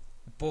bit,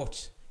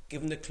 but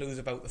given the clues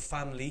about the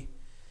family,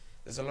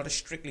 there's a lot of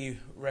Strictly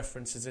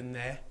references in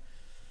there.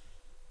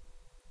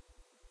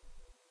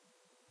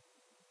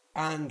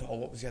 And,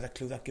 what was the other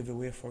clue that gave it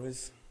away for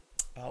us?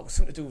 It was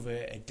something to do with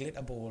a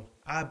glitter ball.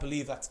 I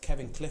believe that's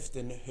Kevin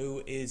Clifton,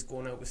 who is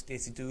going out with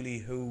Stacey Dooley,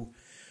 who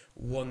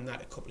won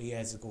that a couple of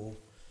years ago.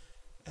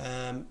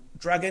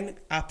 Dragon,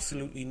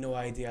 absolutely no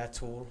idea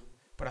at all.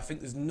 But I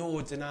think there's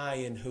no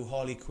denying who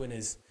Harley Quinn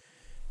is.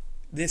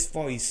 This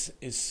voice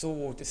is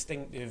so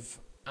distinctive,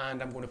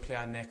 and I'm going to play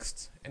her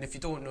next. And if you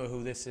don't know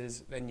who this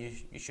is, then you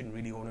shouldn't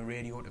really own a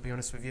radio, to be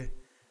honest with you.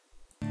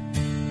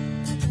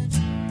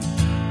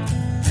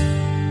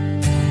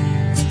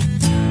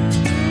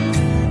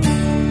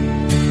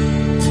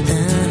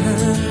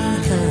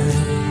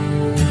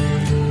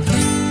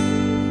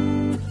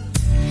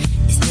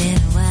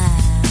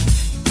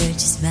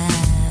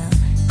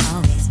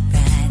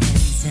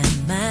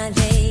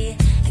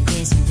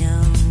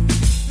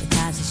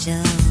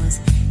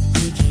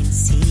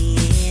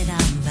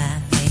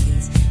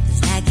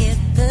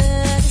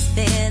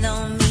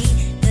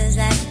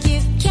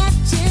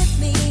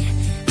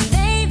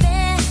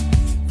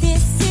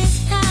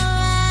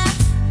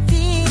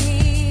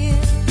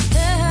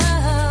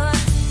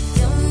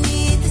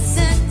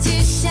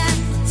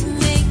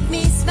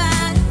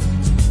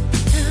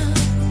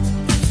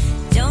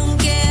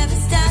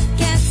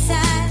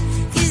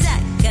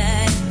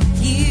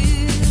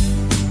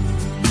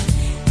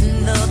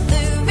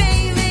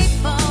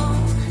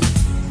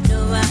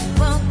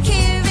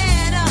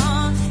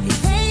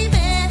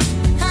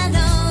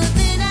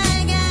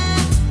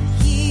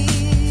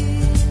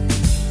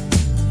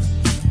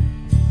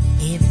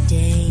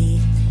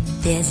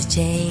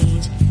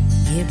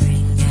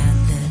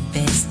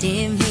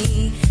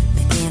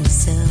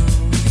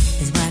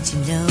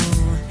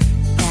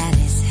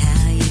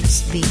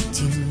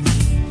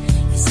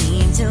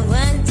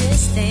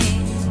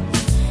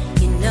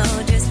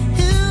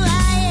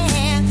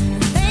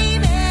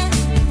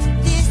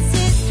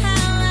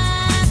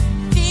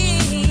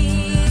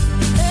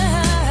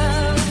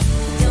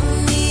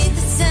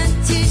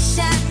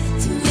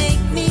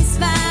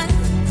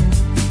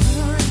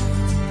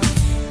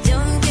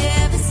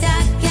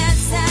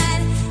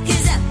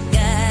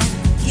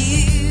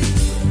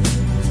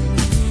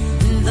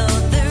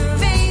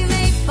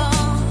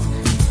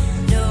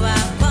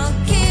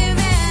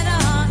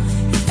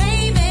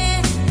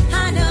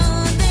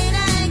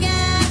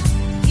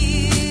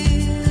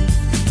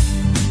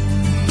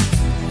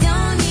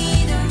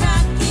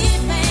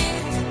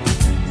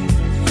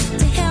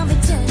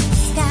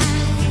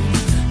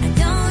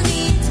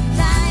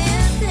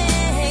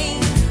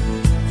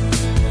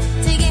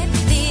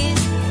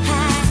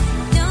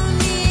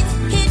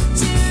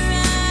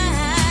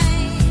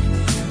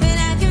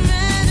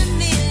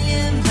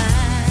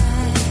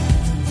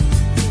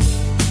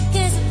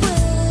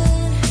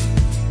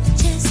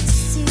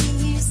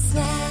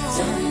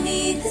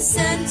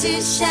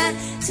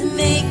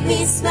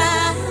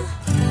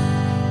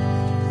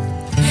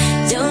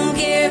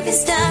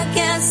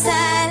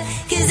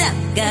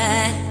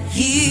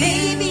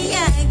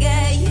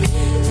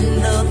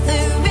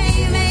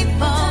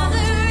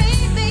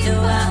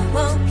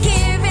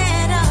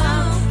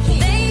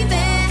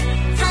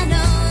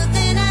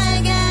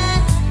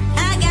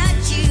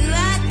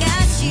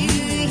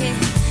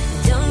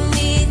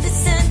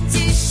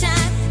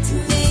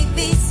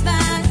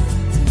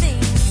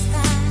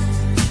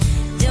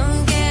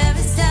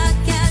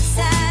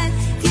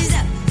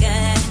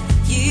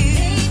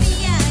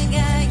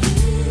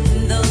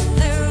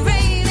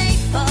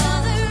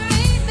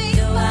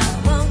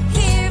 I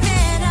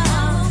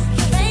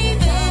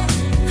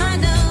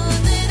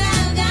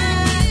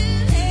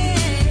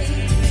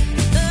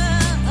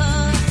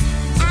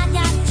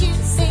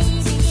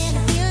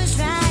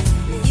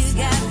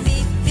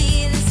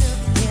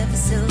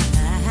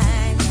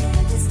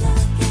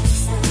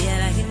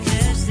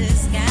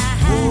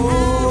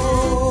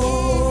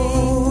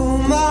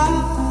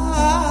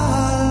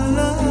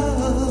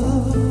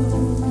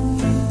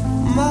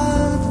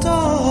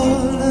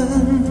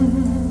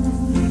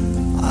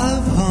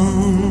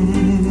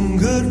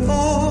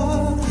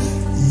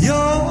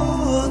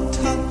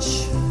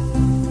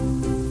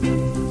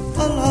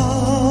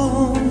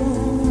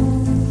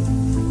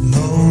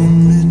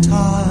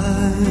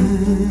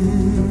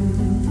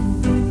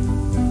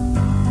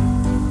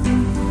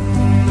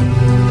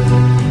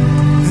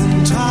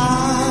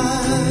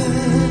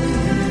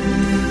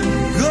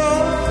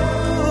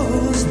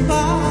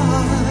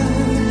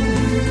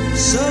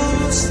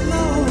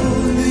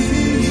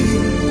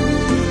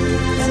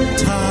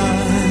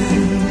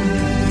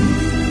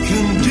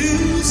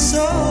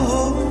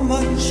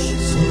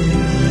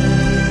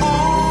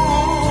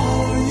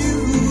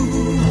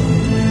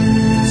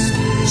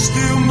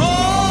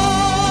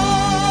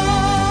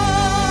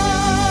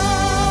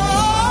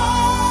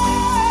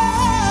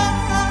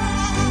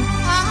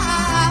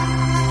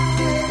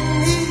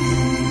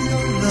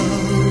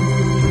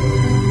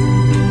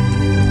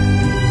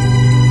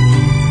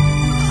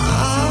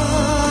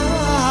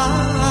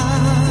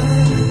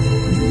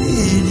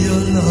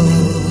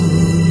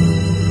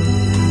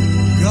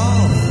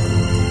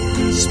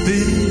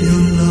been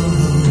your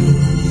love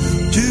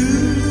to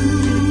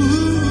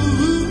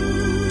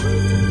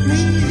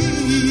me.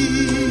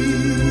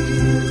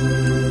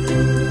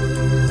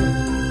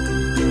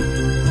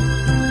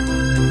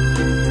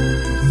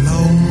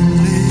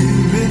 Lonely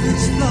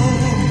rivers flow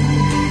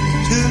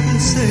to the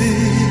sea,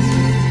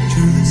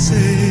 to the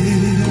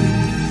sea,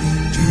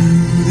 to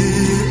the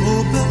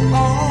open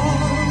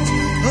arms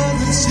of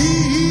the sea.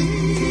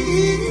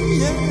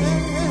 Yeah.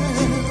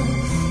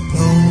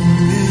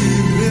 Lonely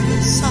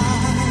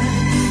riverside,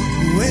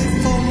 wait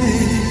for me,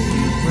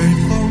 wait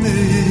for me.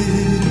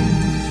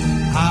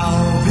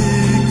 I'll be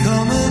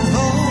coming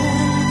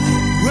home,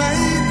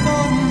 wait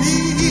for me.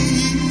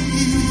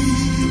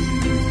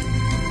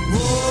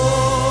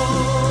 Whoa,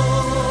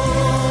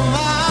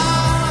 my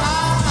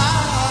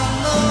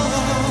love,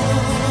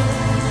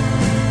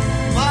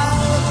 my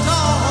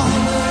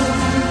darling,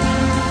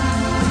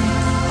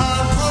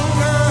 I'm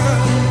hungry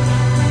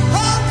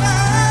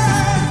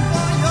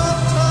for your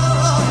touch.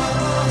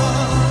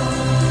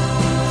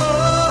 Oh,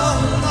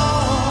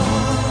 Lord,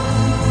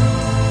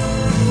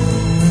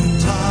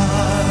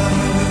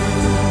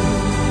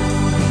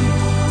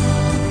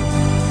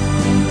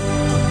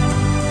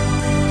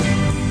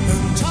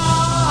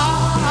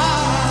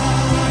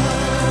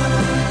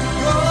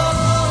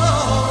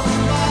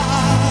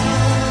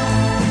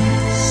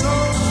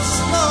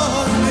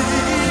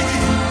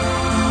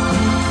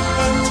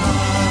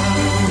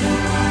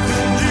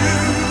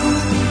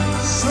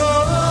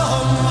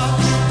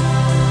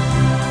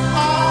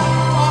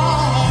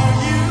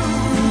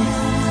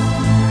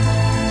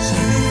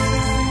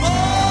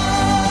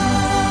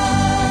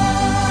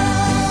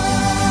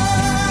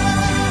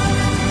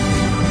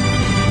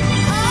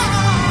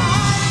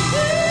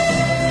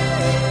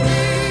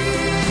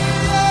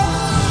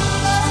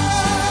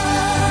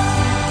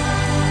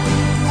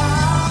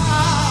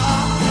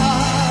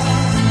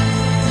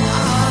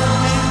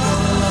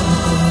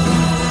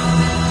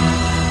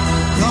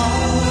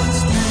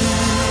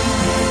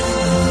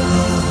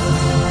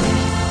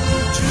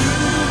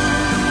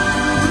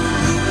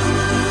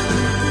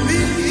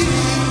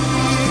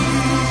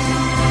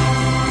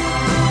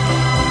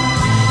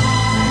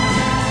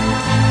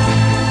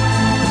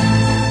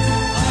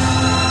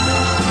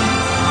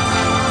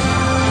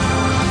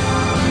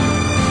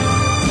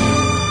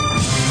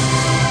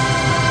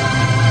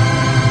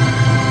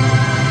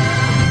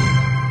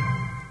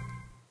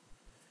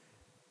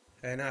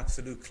 An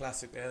absolute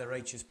classic there, the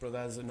Righteous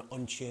Brothers and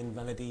Unchained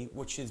Melody,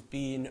 which has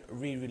been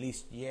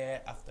re-released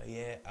year after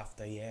year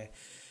after year.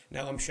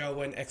 Now I'm sure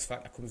when X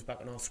Factor comes back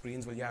on our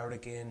screens we'll hear it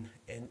again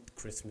in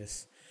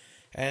Christmas.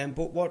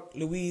 But what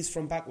Louise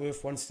from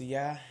Backworth wants to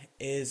hear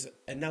is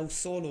a now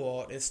solo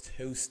artist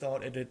who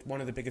started at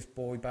one of the biggest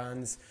boy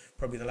bands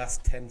probably the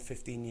last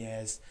 10-15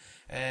 years.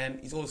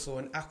 He's also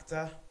an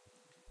actor,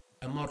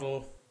 a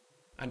model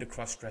and a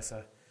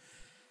cross-dresser.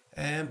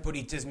 But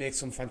he does make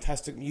some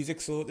fantastic music,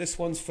 so this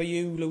one's for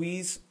you,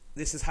 Louise.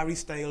 This is Harry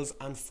Styles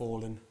and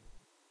Fallen.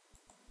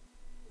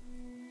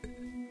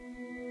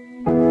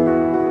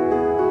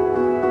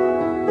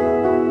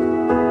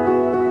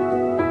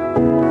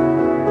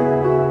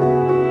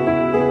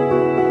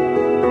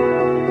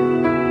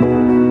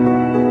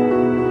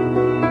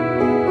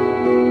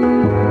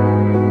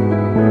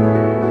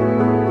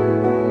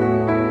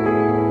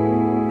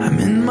 I'm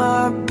in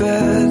my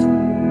bed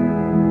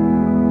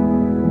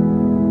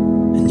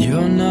and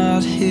you're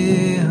not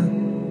here,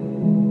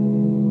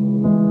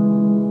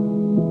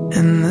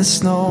 and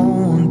there's no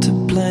one to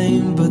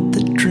blame but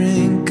the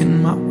drink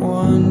and my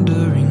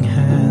wandering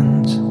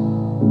hands.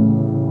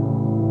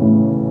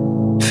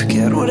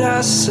 Forget what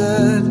I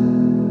said,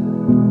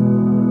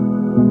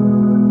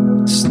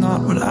 it's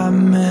not what I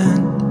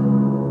meant,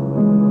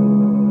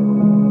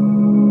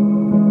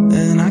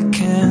 and I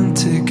can't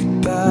take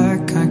it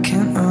back, I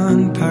can't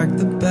unpack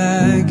the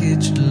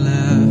baggage you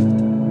left.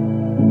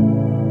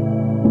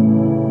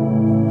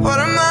 What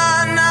am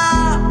I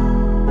now?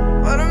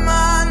 What am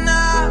I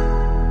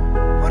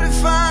now? What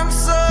if I'm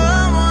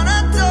someone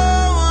I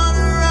don't want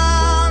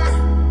around?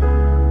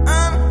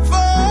 I'm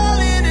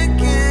falling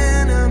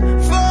again, I'm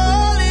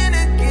falling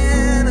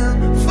again,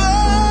 I'm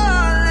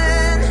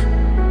falling.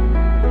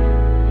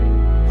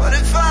 What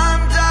if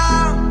I'm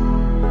down?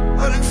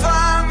 What if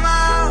I'm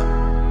out?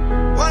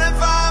 What if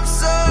I'm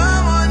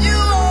someone you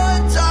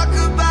won't talk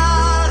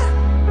about?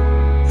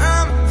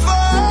 I'm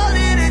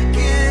falling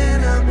again,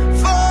 I'm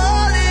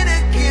falling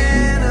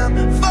again, I'm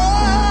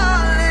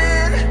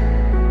falling.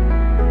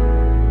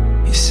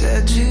 You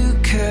said you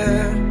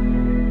cared,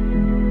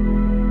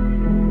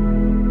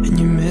 and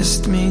you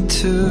missed me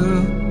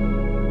too,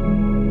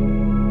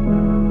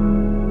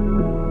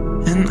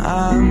 and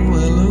I'm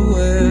well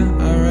aware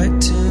I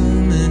write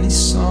too many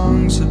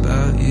songs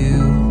about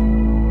you.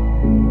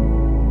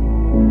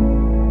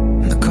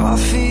 And the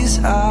coffee's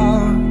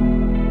out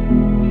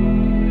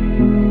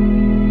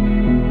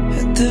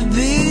at the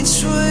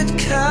Beachwood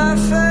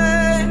Cafe,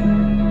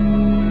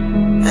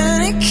 and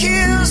it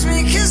kills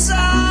me 'cause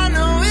I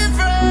know we've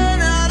run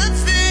out of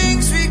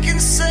things we can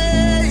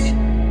say.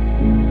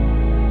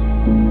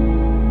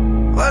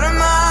 What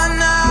am I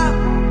now?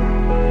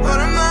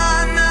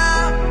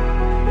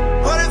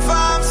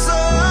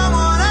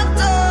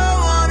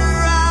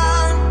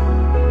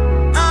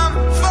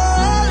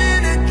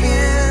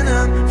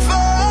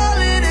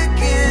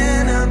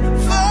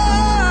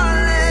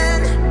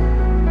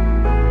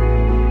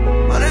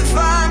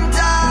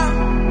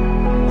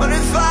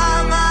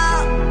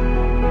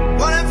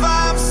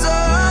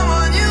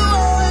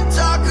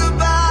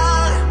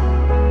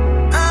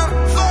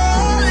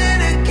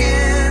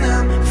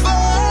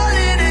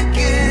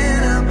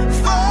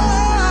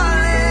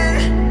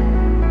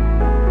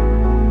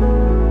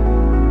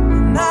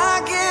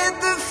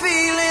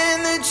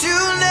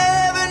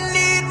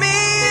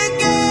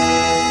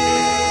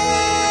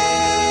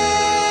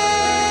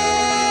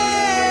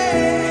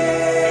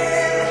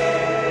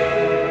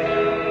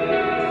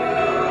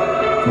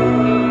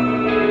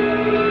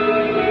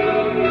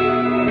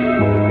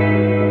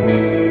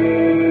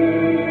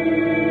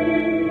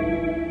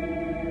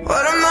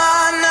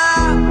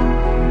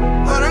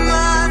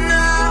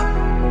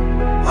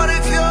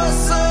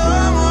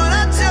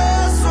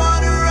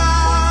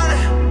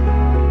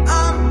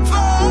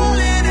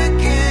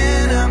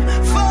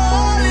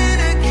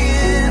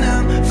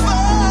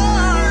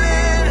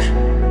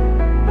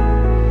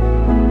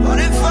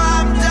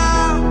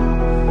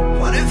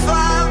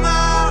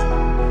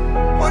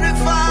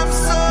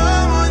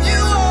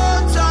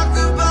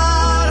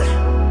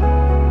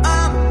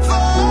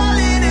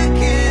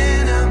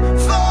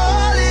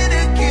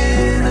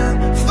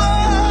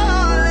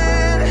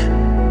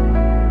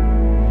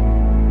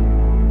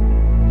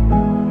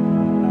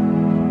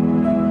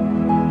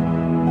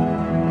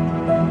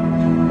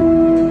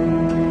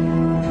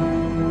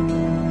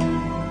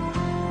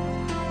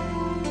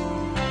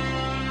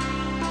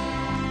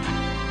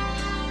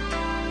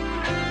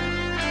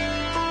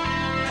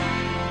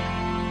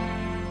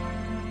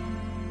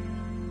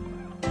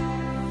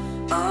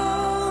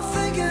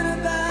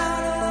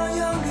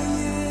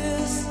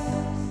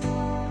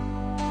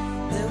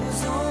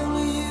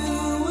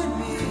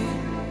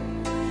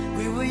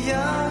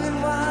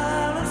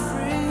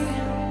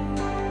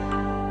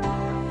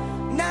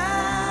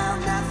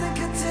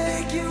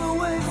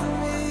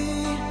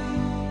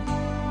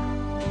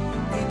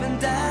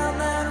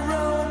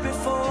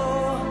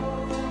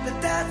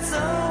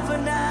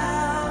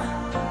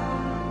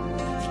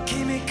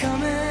 keep me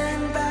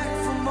coming back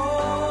for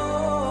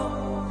more.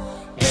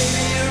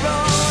 Baby, you're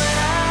all that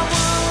I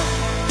want.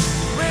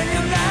 When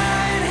you're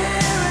lying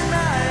here in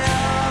my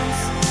arms,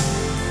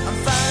 I'm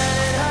finding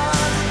it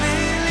hard to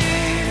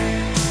believe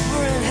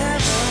we're in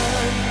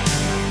heaven.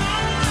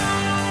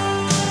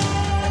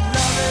 And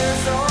love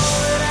is all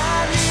that I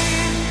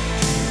need,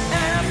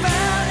 and I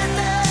found it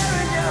there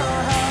in your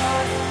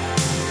heart.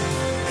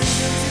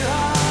 Isn't too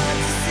hard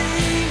to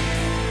see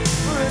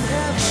we're in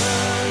heaven.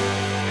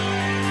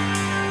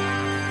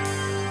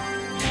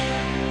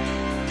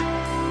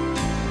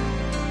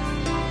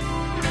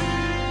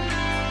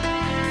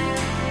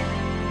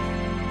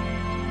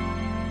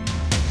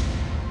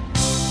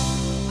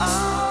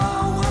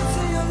 Oh, once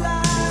in your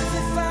life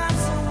you find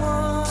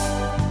someone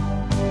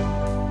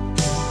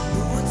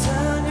who will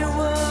turn your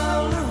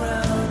world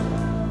around,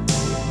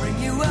 bring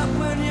you up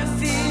when you're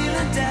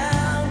feeling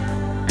down.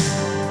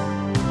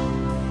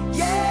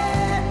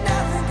 Yeah,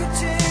 nothing could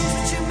change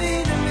what you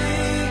mean to me.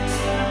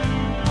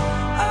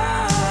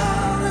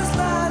 Oh, there's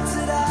lots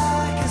that I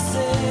can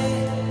say,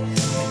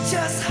 but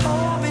just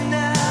hold me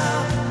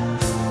now,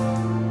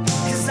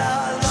 'cause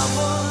our love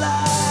will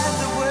light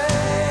the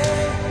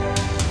way.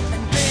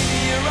 And baby,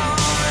 you're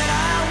all that I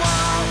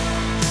want.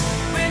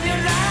 When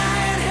you're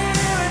lying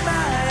here in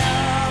my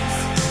arms,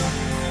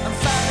 I'm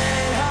finding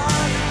it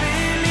hard to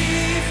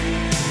believe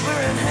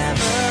we're in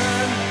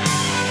heaven.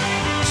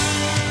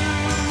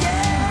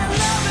 Yeah,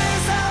 love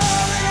is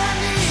all that I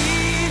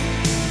need,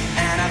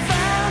 and I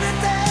found it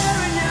there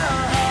in your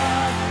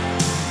heart.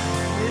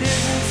 It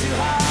isn't too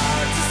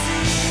hard to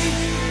see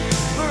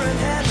we're in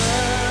heaven.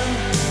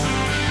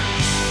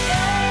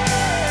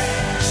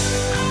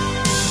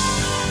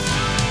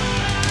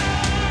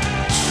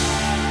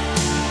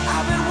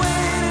 I've been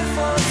waiting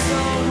for so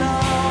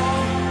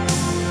long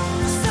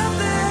for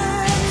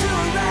something to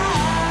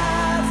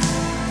arrive,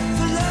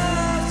 for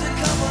love to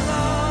come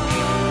along.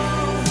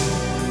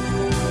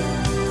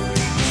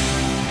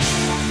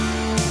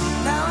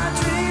 Now our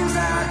dreams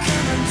are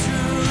coming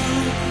true,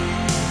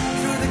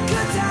 through the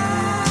good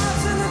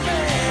times and the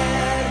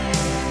bad.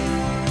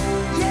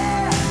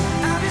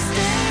 Yeah, I'll be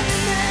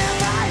standing there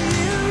by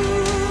you.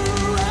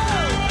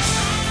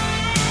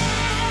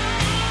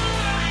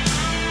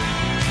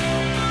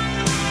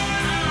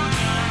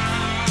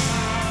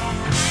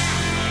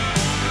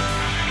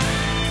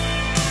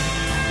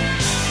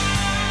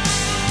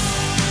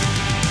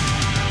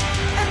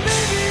 And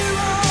baby, you're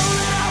all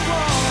that I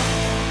want.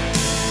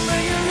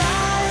 When you're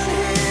lying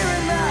here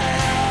in my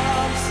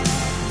arms,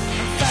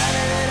 I'm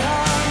finding it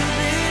hard to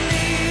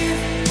believe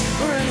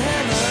we're in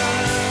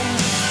heaven.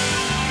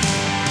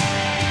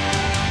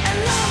 And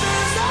love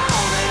is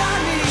all that I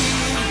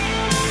need,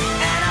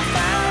 and I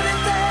found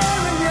it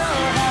there in your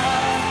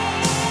heart.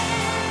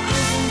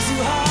 Isn't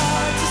too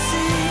hard to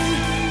see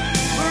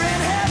we're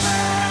in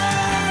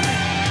heaven,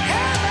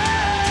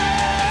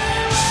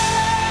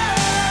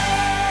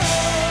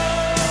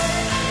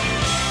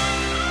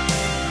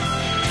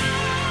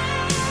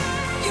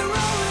 You're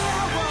all that I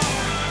want,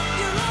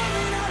 you're all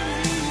that I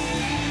need.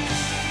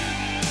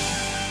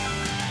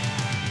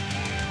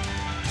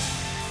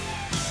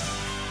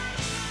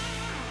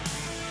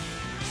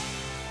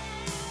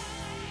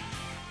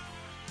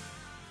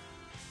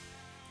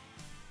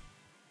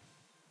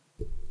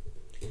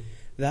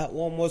 That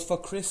one was for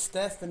Chris,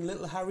 Steph and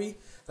little Harry.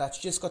 That's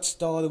just got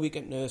Star of the Week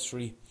at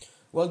nursery.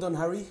 Well done,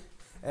 Harry.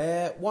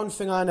 One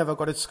thing I never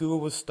got at school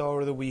was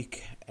Star of the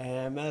Week.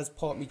 As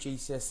part of my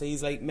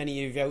GCSEs, like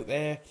many of you out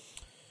there,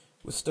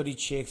 we studied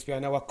Shakespeare.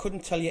 Now, I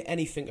couldn't tell you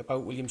anything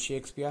about William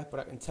Shakespeare,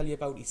 but I can tell you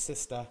about his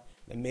sister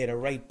that made a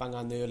right bang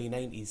on the early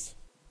 90s.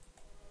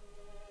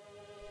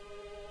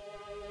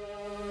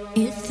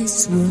 If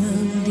this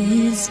world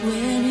is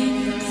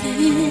wearing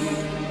thin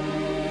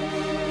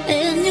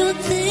and you're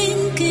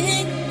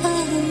thinking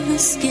of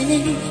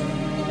escape,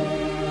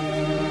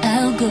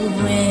 I'll go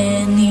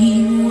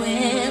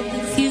anywhere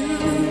with you.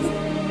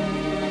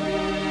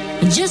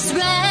 Just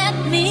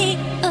wrap me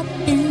up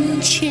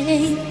in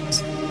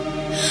chains.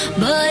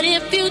 But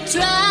if you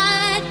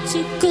try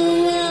to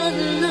go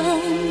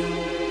alone,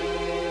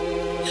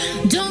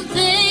 don't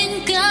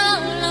think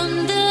I'll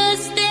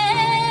understand.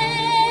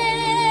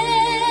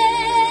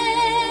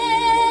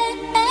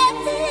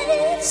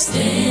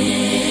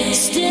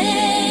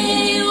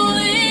 Stay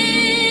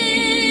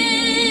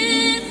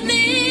with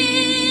me.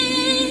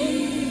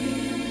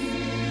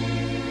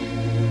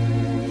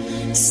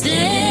 Stay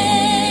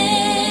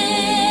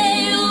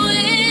with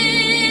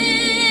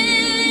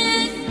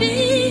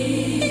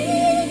me.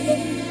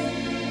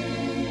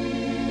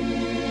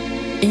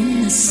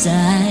 In the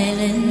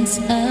silence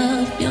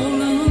of your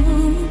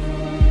room,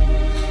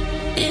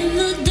 in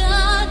the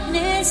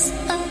darkness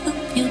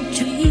of your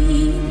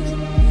dreams,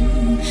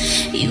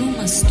 you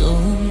must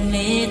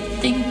only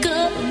think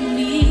of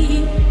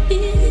me.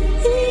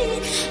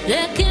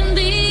 There can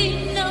be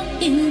no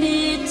in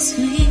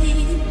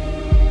between.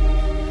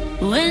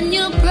 When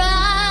your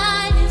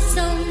pride is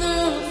on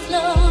the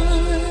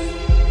floor,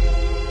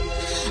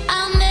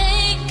 I'll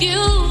make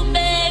you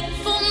beg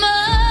for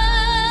more.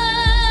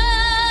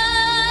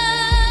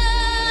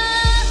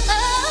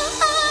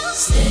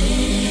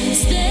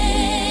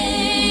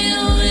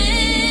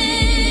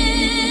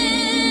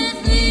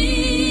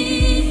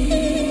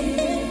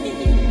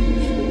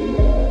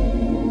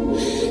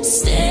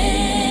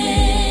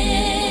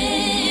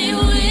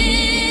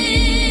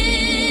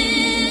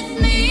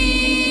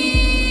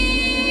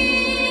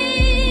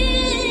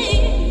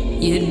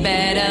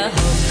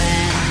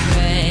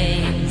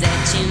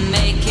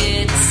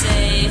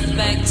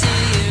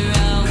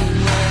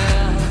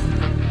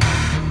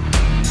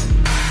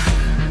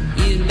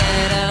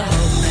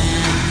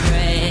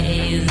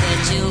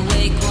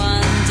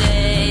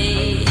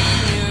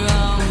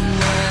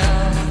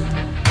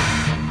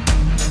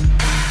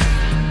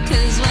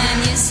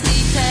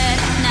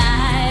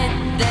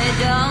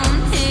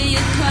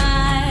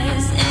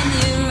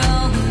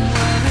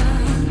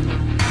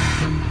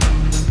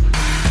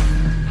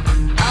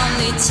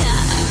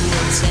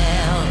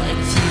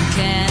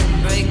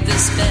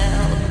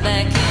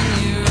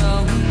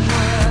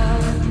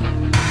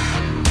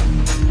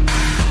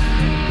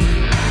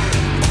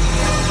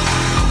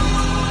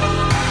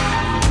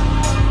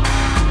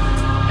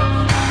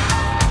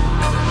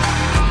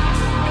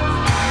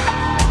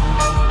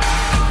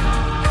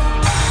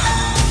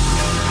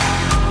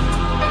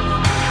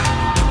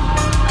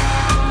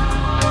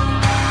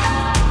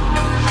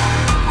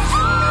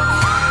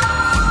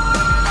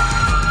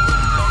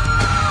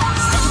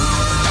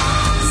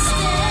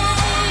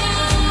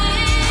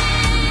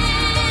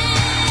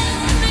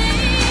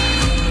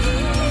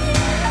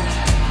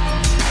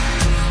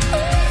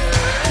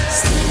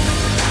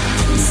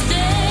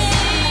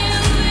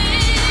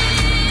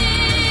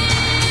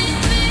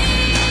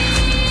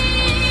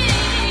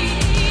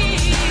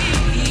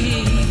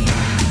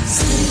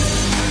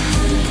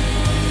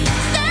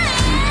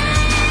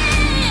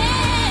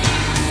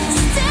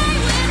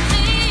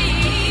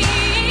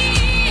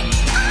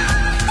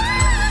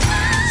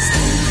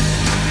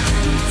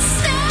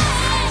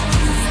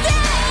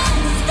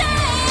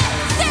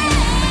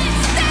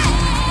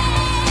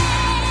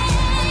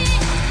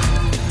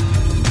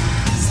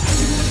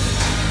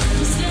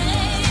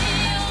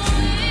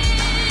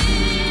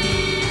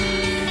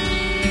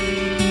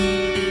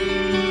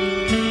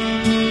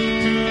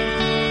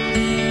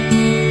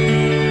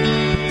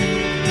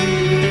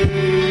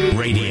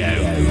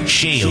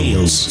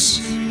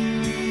 Shields.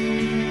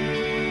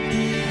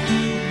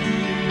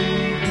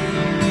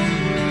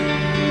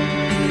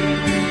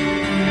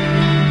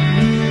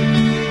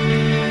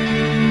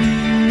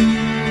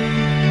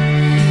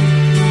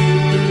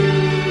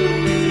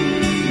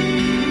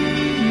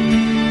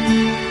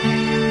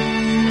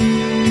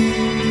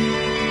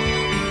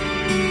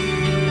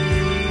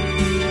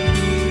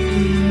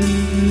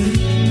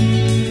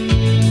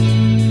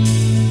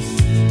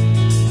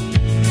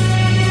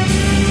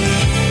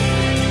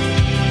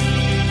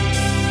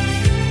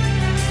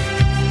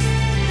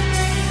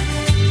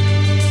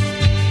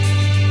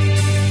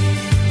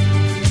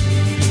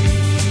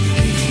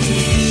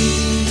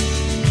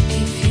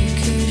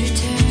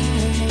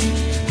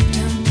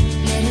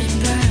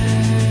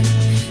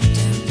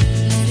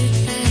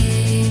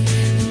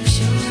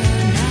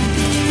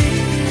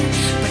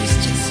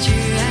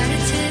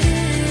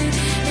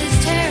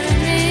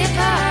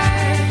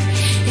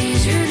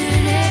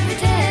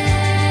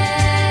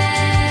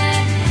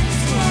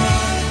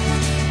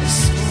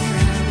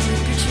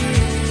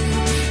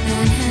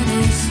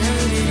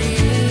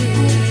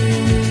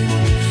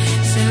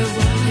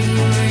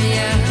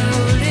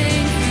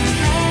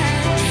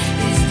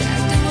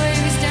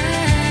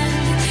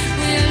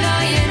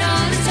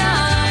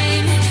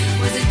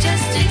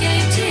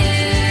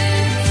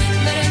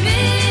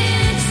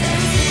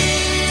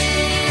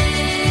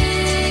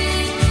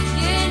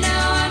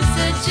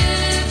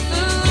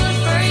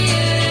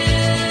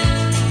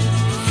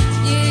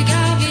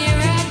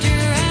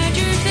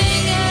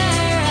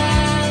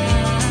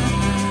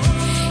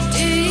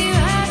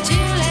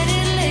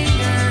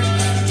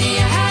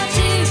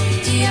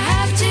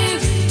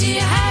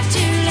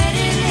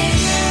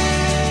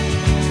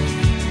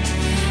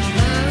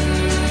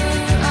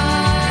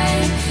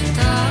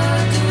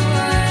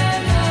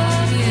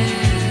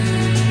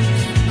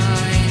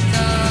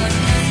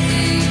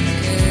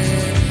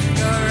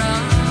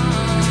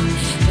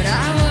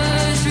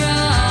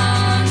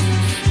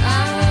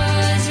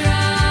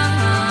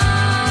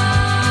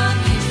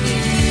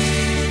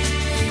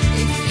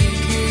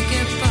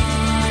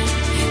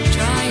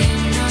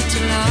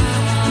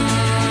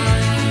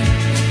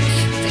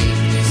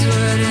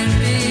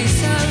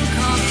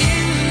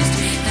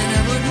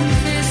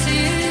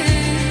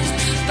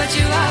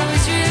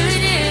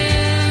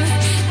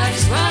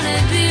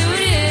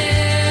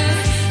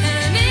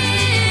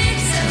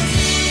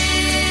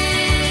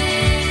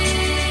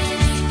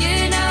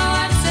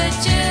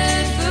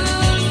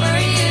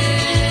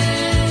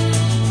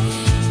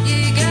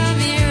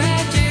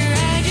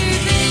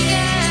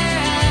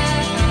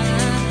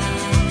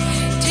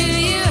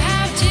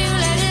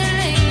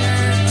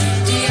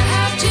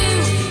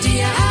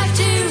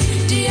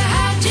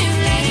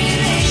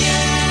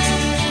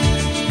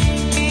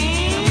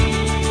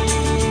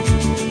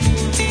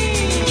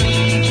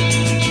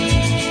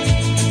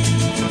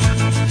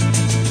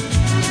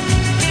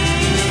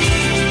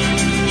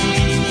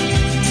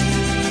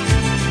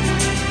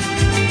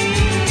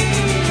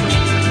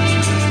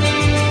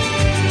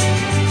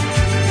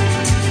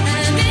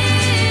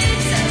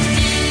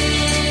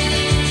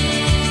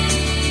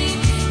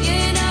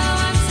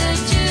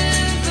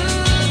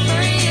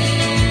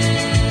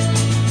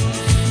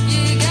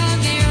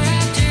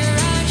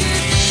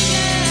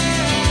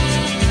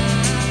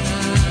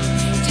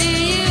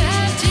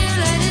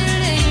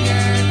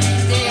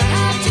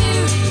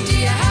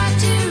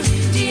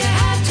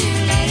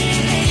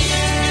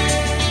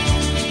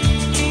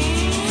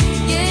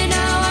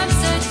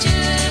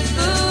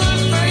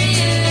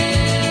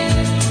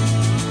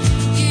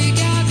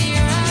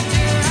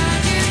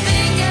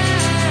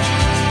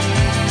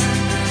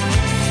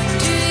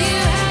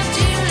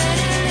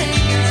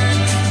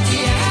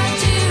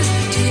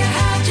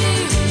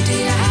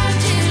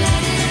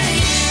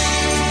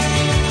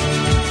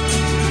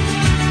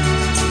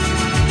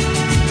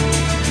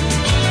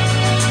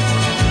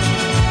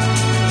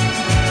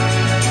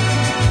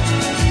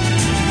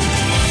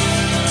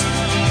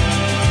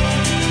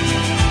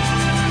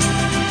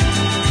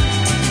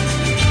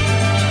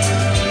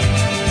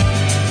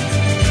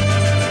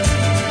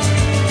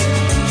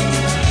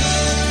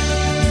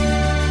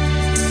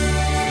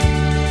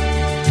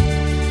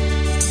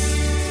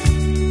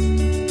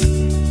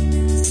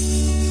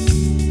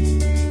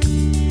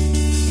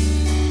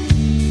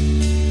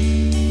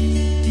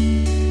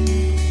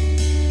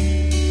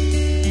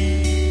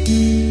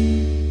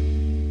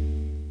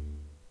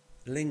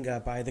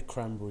 by the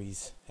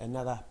Cranberries.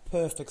 Another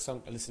perfect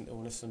song to listen to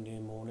on a Sunday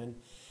morning.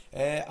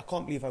 I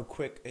can't believe how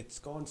quick it's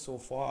gone so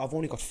far. I've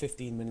only got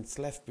 15 minutes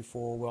left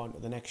before we're on to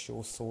the next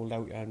show, sold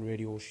out on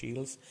Radio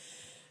Shields.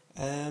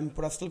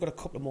 But I've still got a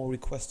couple of more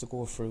requests to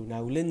go through.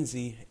 Now,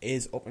 Lindsay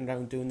is up and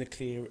down doing the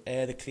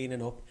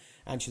cleaning up,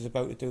 and she's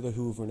about to do the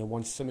hoovering and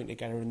wants something to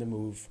get her in the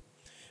move.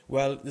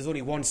 Well, there's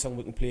only one song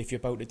we can play if you're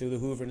about to do the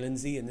hoovering,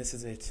 Lindsay, and this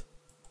is it.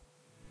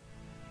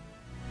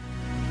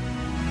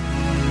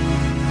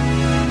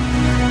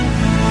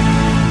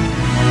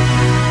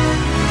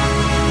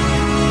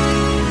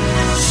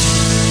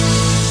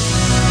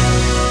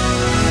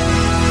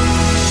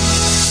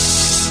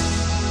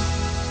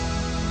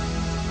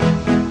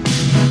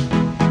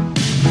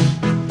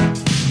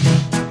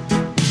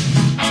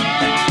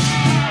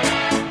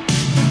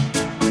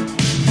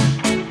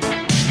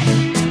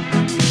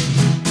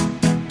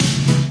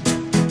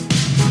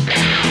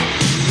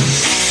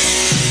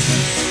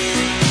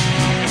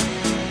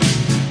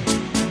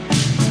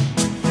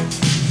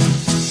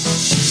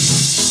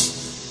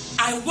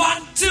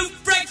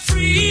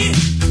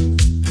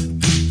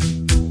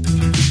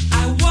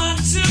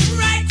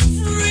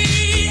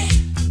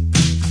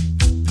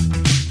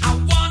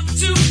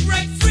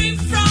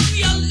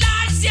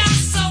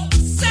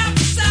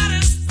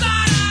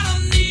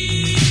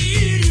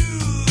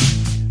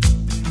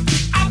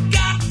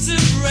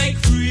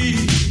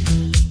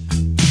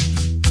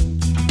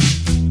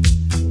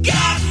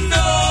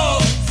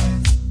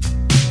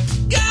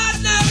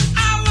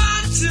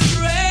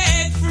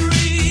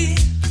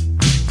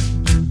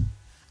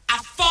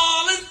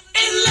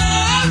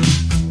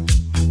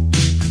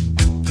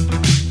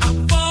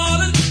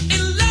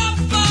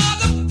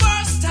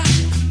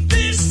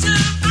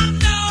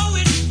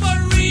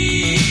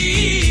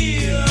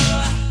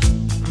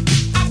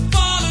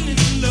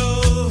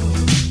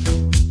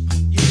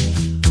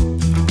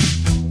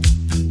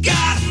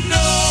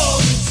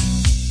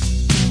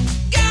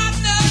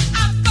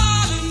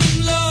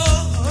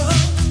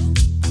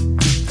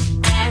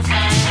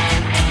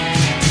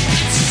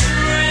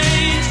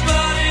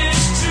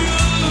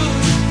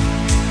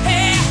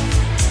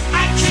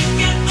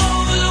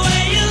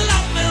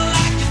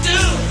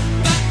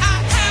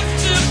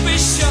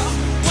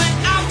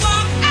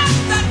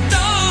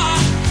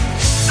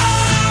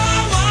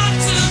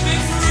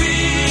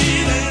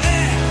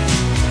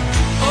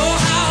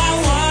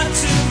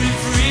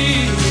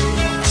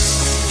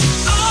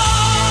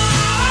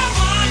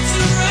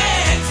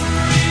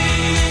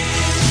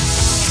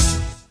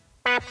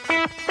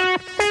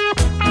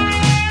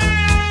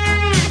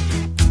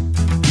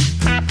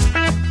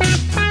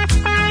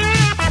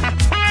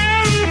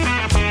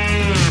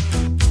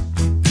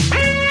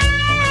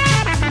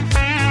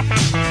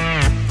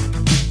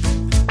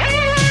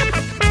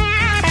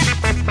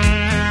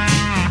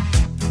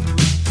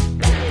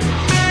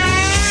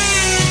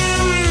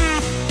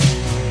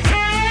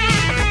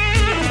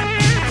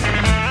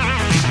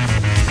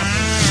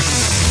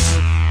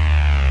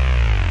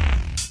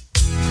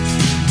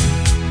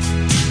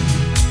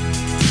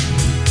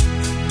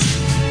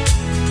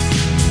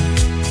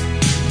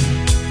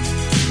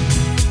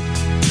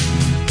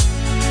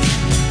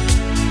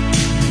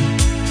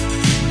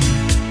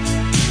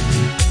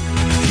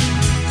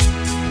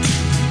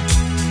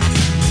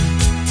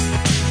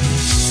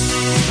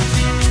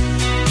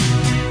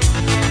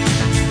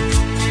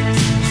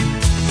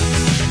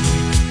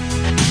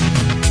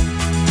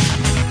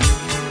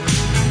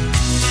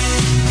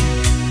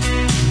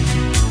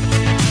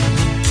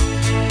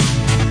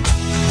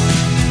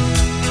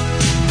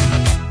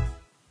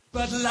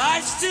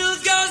 still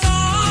goes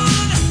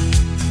on.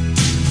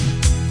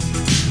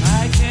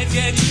 I can't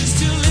get used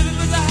to living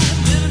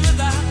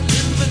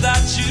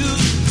without you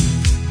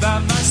by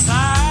my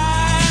side.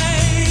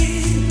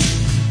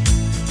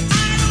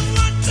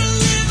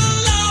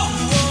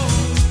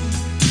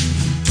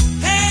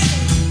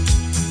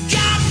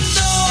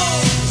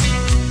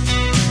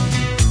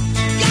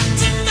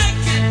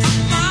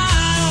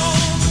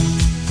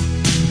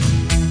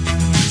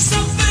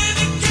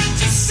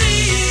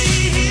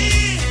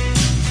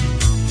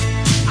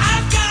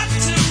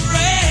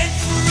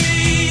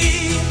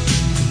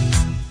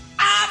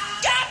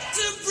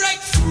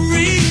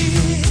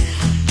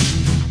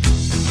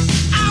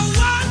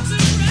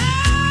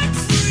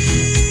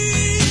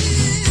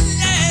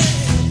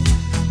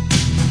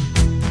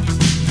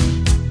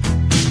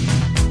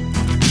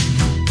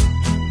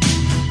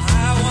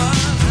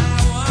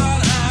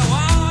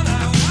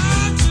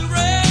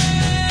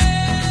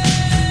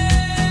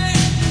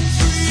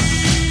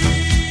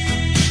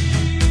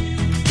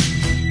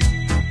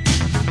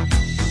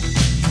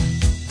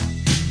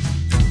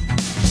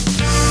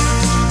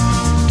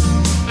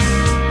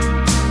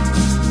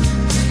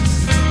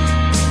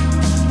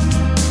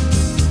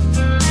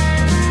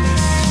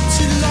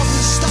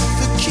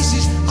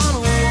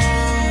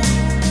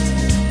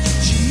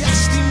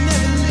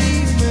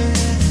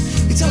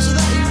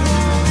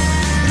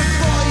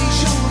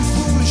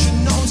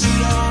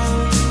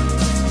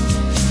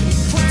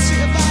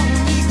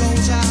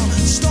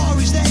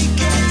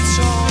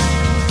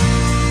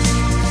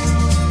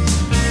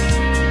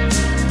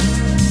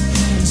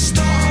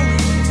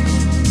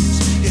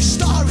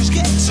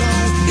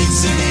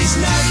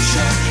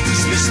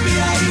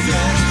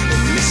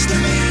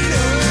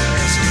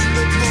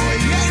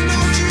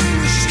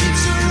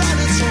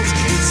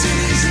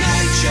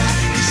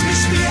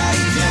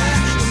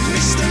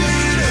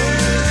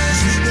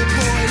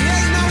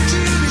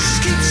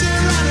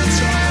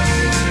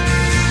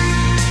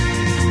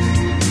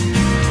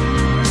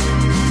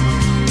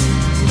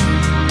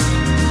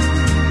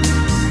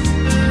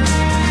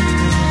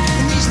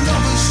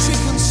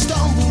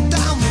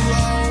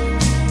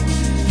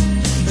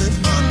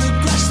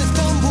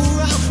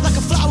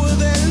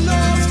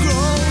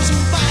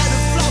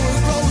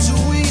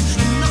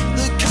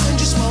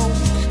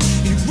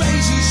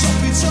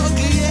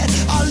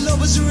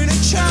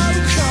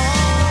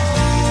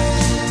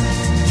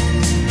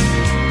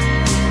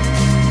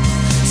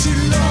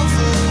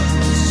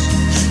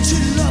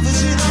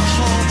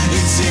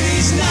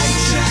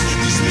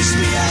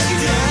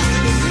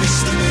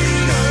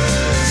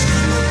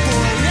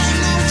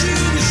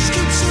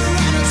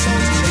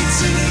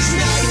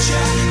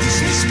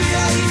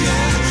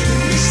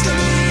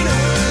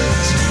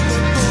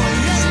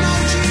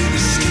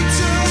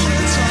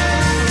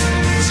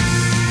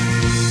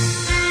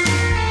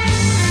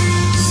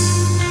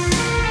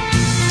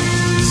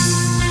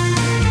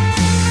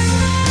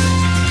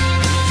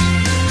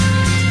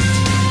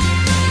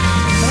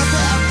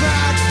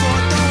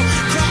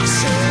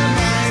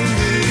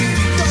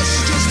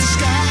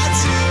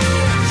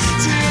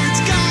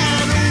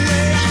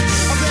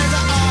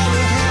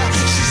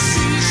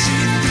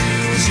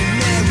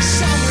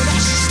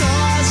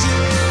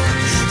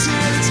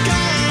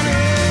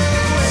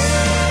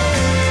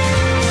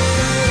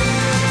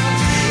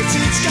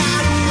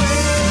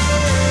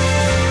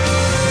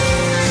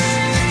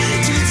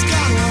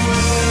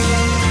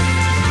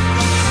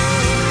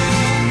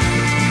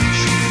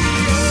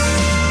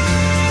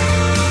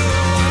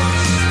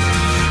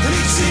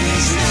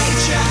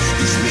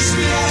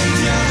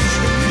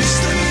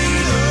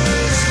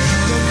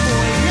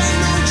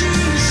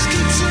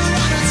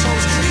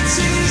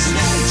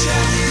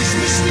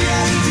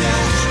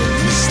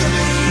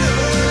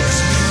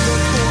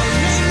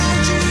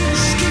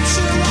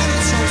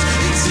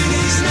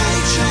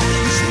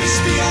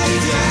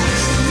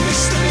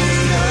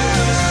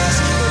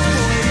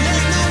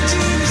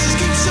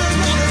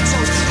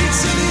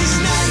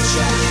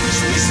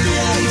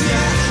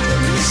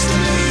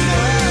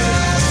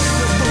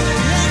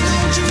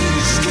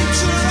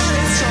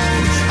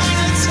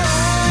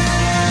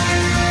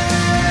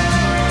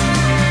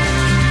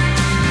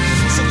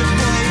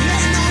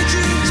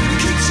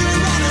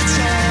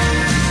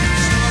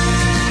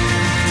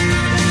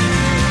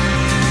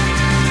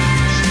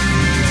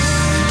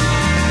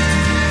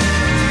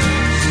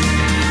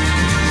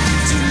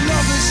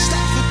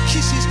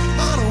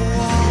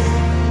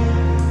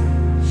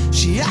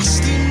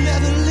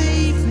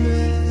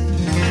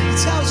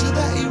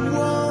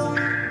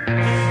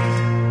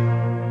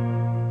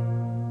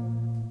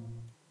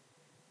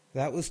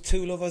 That was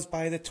Two Lovers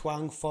by The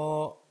Twang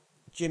for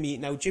Jimmy.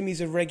 Now,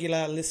 Jimmy's a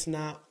regular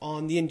listener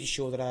on the indie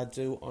show that I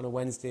do on a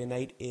Wednesday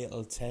night, 8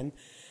 till 10.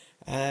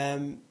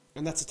 And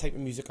that's the type of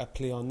music I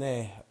play on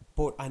there.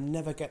 But I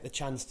never get the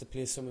chance to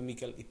play some of my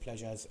guilty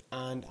pleasures,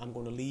 and I'm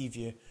going to leave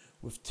you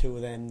with two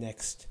of them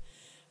next.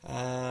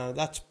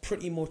 That's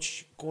pretty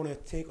much going to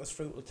take us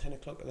through till 10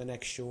 o'clock of the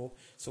next show.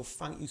 So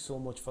thank you so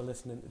much for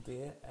listening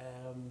today.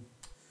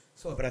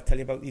 So I better tell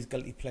you about these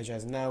guilty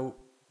pleasures. Now,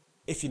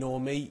 if you know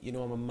me, you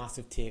know I'm a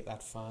massive Take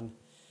That fan.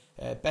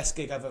 Best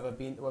gig I've ever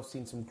been to. I've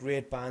seen some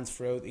great bands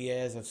throughout the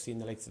years. I've seen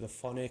the likes of the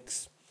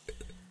Phonics.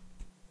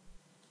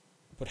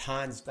 But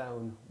hands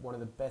down, one of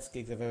the best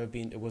gigs I've ever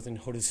been to was in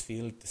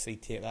Huddersfield to see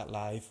Take That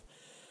live.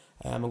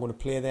 I'm going to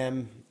play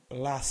them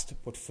last,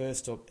 but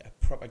first up, a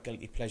proper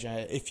guilty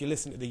pleasure. If you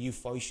listen to the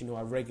Youth Voice, you know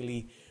I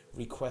regularly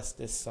request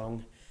this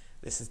song.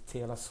 This is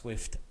Taylor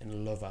Swift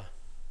and Lover.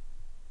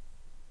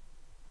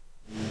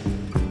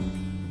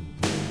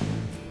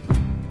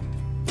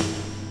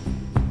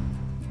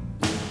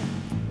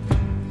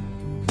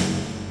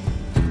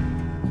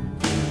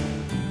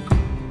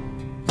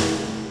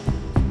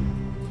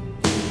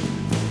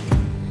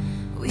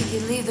 We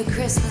could leave the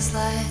Christmas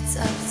lights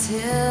up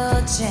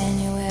till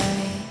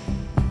January.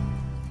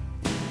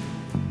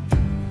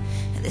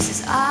 This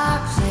is our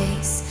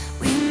place,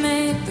 we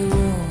make the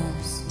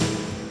rules.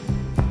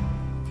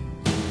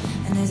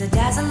 And there's a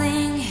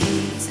dazzling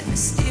haze, a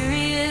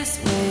mysterious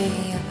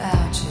way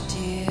about you,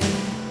 dear.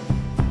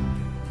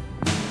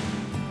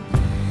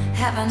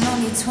 Have I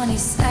known you 20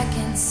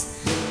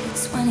 seconds or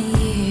 20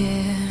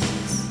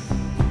 years?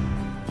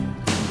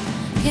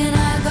 Can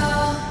I go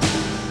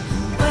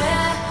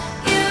where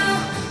you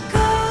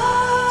go?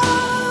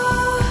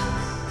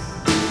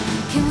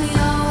 Can we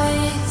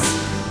always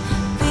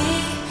be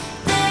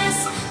this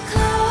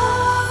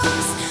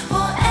close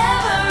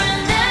forever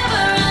and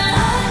ever?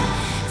 And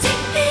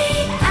take me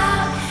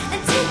out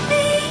and take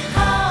me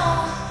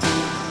home.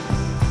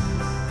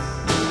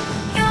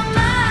 You're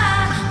my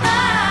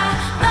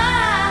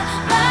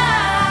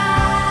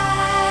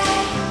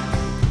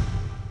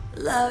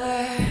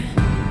lover.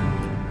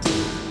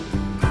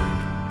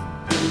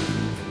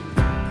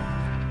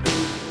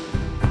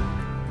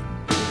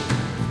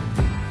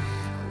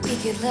 We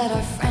could let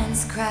our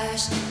friends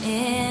crash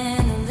in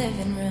the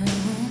living room.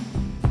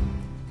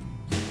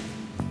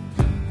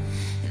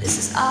 This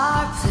is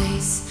our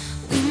place,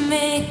 we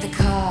make the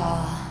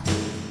call.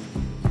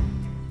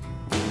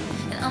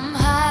 And I'm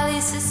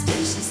highly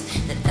suspicious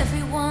that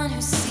everyone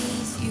who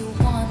sees you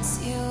wants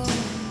you.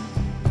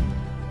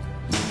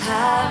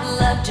 I've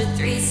loved you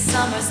 3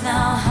 summers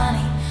now,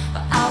 honey,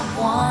 but I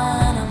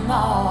want them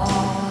all.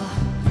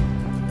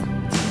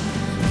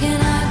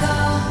 Can I go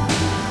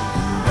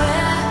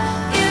where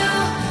you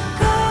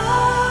go?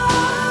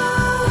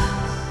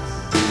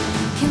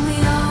 Can we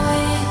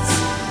always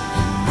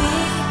be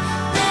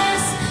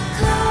this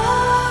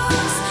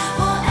close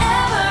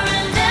forever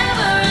and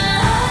ever?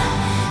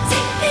 And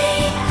take me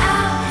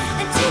out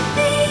and take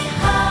me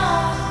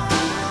home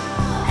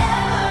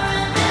forever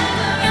and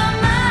ever. You're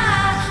my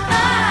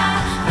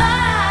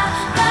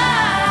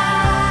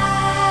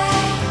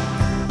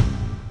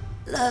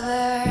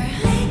lover.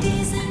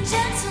 Ladies and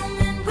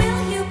gentlemen,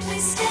 will you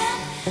please stand?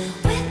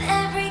 With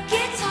every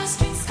guitar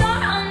string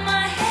scar on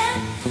my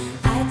hand,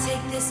 I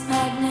take this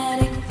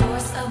magnetic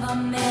force of a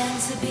man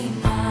to be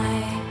my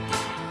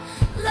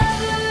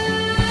lover.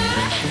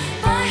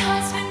 My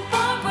heart's been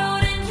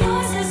borrowed and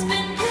yours has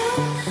been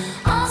blue.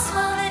 All's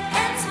well that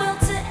ends well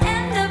to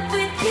end up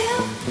with you.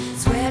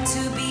 Swear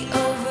to be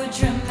over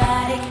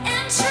dramatic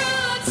and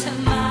true to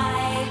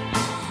my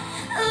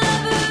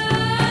lover.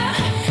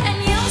 And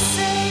you'll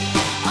say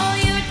all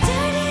your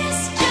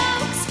dirtiest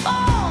jokes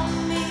for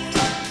me.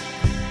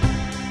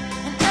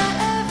 And at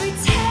every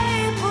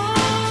table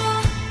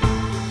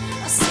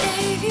I'll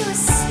save you a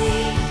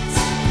seat,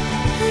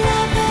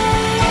 lover.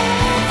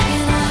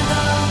 Can I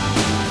go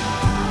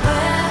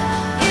where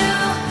you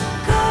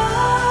go?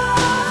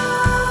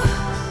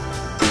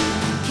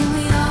 Can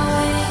we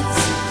always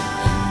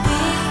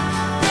be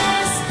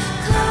this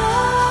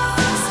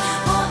close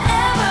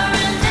forever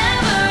and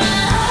ever?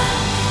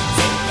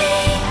 Take me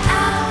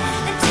out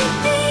and take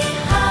me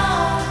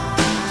home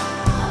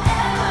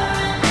forever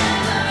and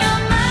ever.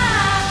 You're my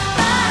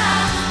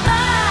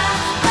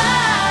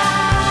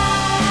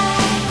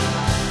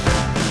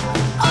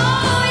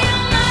oh,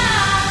 you're my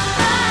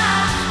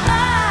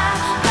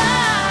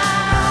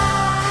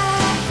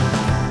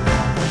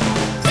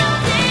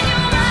darling,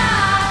 you're my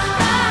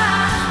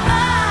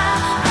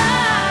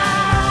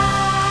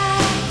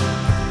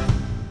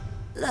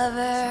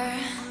lover.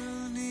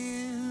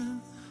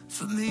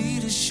 For me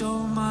to show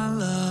my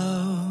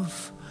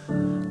love,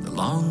 the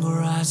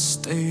longer I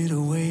stayed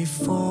away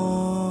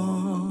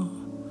for,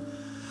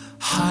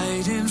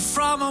 hiding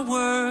from a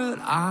word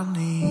I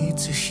need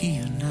to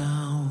hear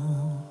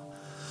now.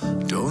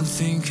 Don't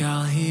think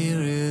I'll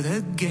hear it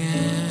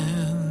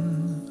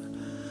again,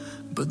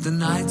 but the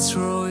nights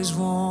were always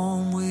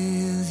warm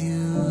with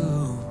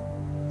you,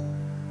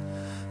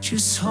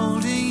 just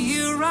holding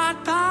you right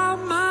by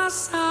my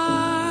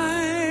side.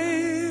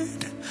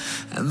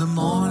 And the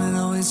morning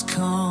always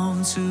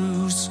comes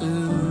too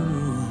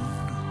soon,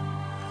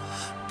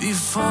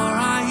 before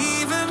I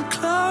even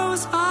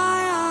close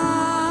my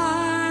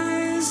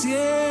eyes.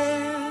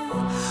 Yeah,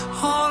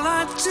 all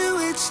I do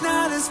each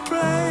night is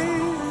pray,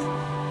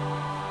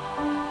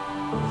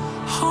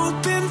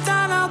 hoping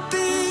that I'll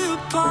be a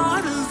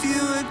part of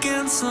you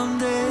again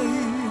someday.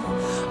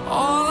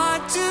 All I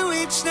do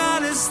each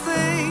night is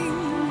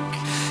think,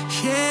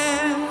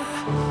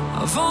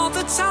 yeah, of of all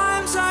the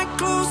times I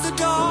closed the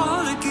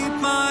door to keep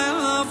my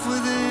love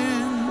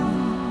within.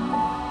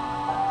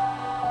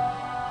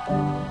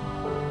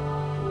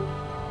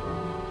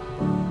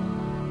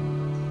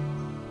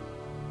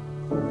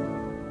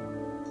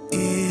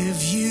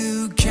 If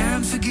you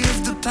can't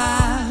forgive the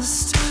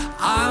past,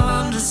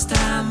 I'll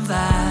understand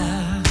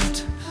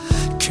that.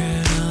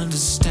 Can't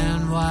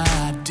understand why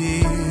I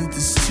did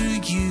this to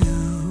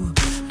you.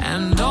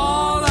 And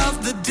all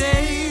of the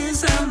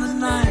days and the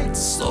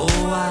nights, oh,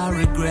 I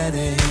regret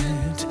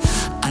it.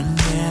 I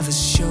never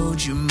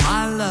showed you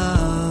my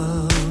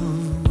love,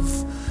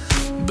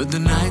 but the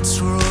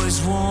nights were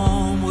always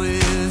warm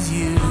with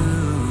you.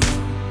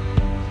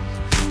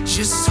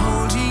 Just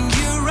holding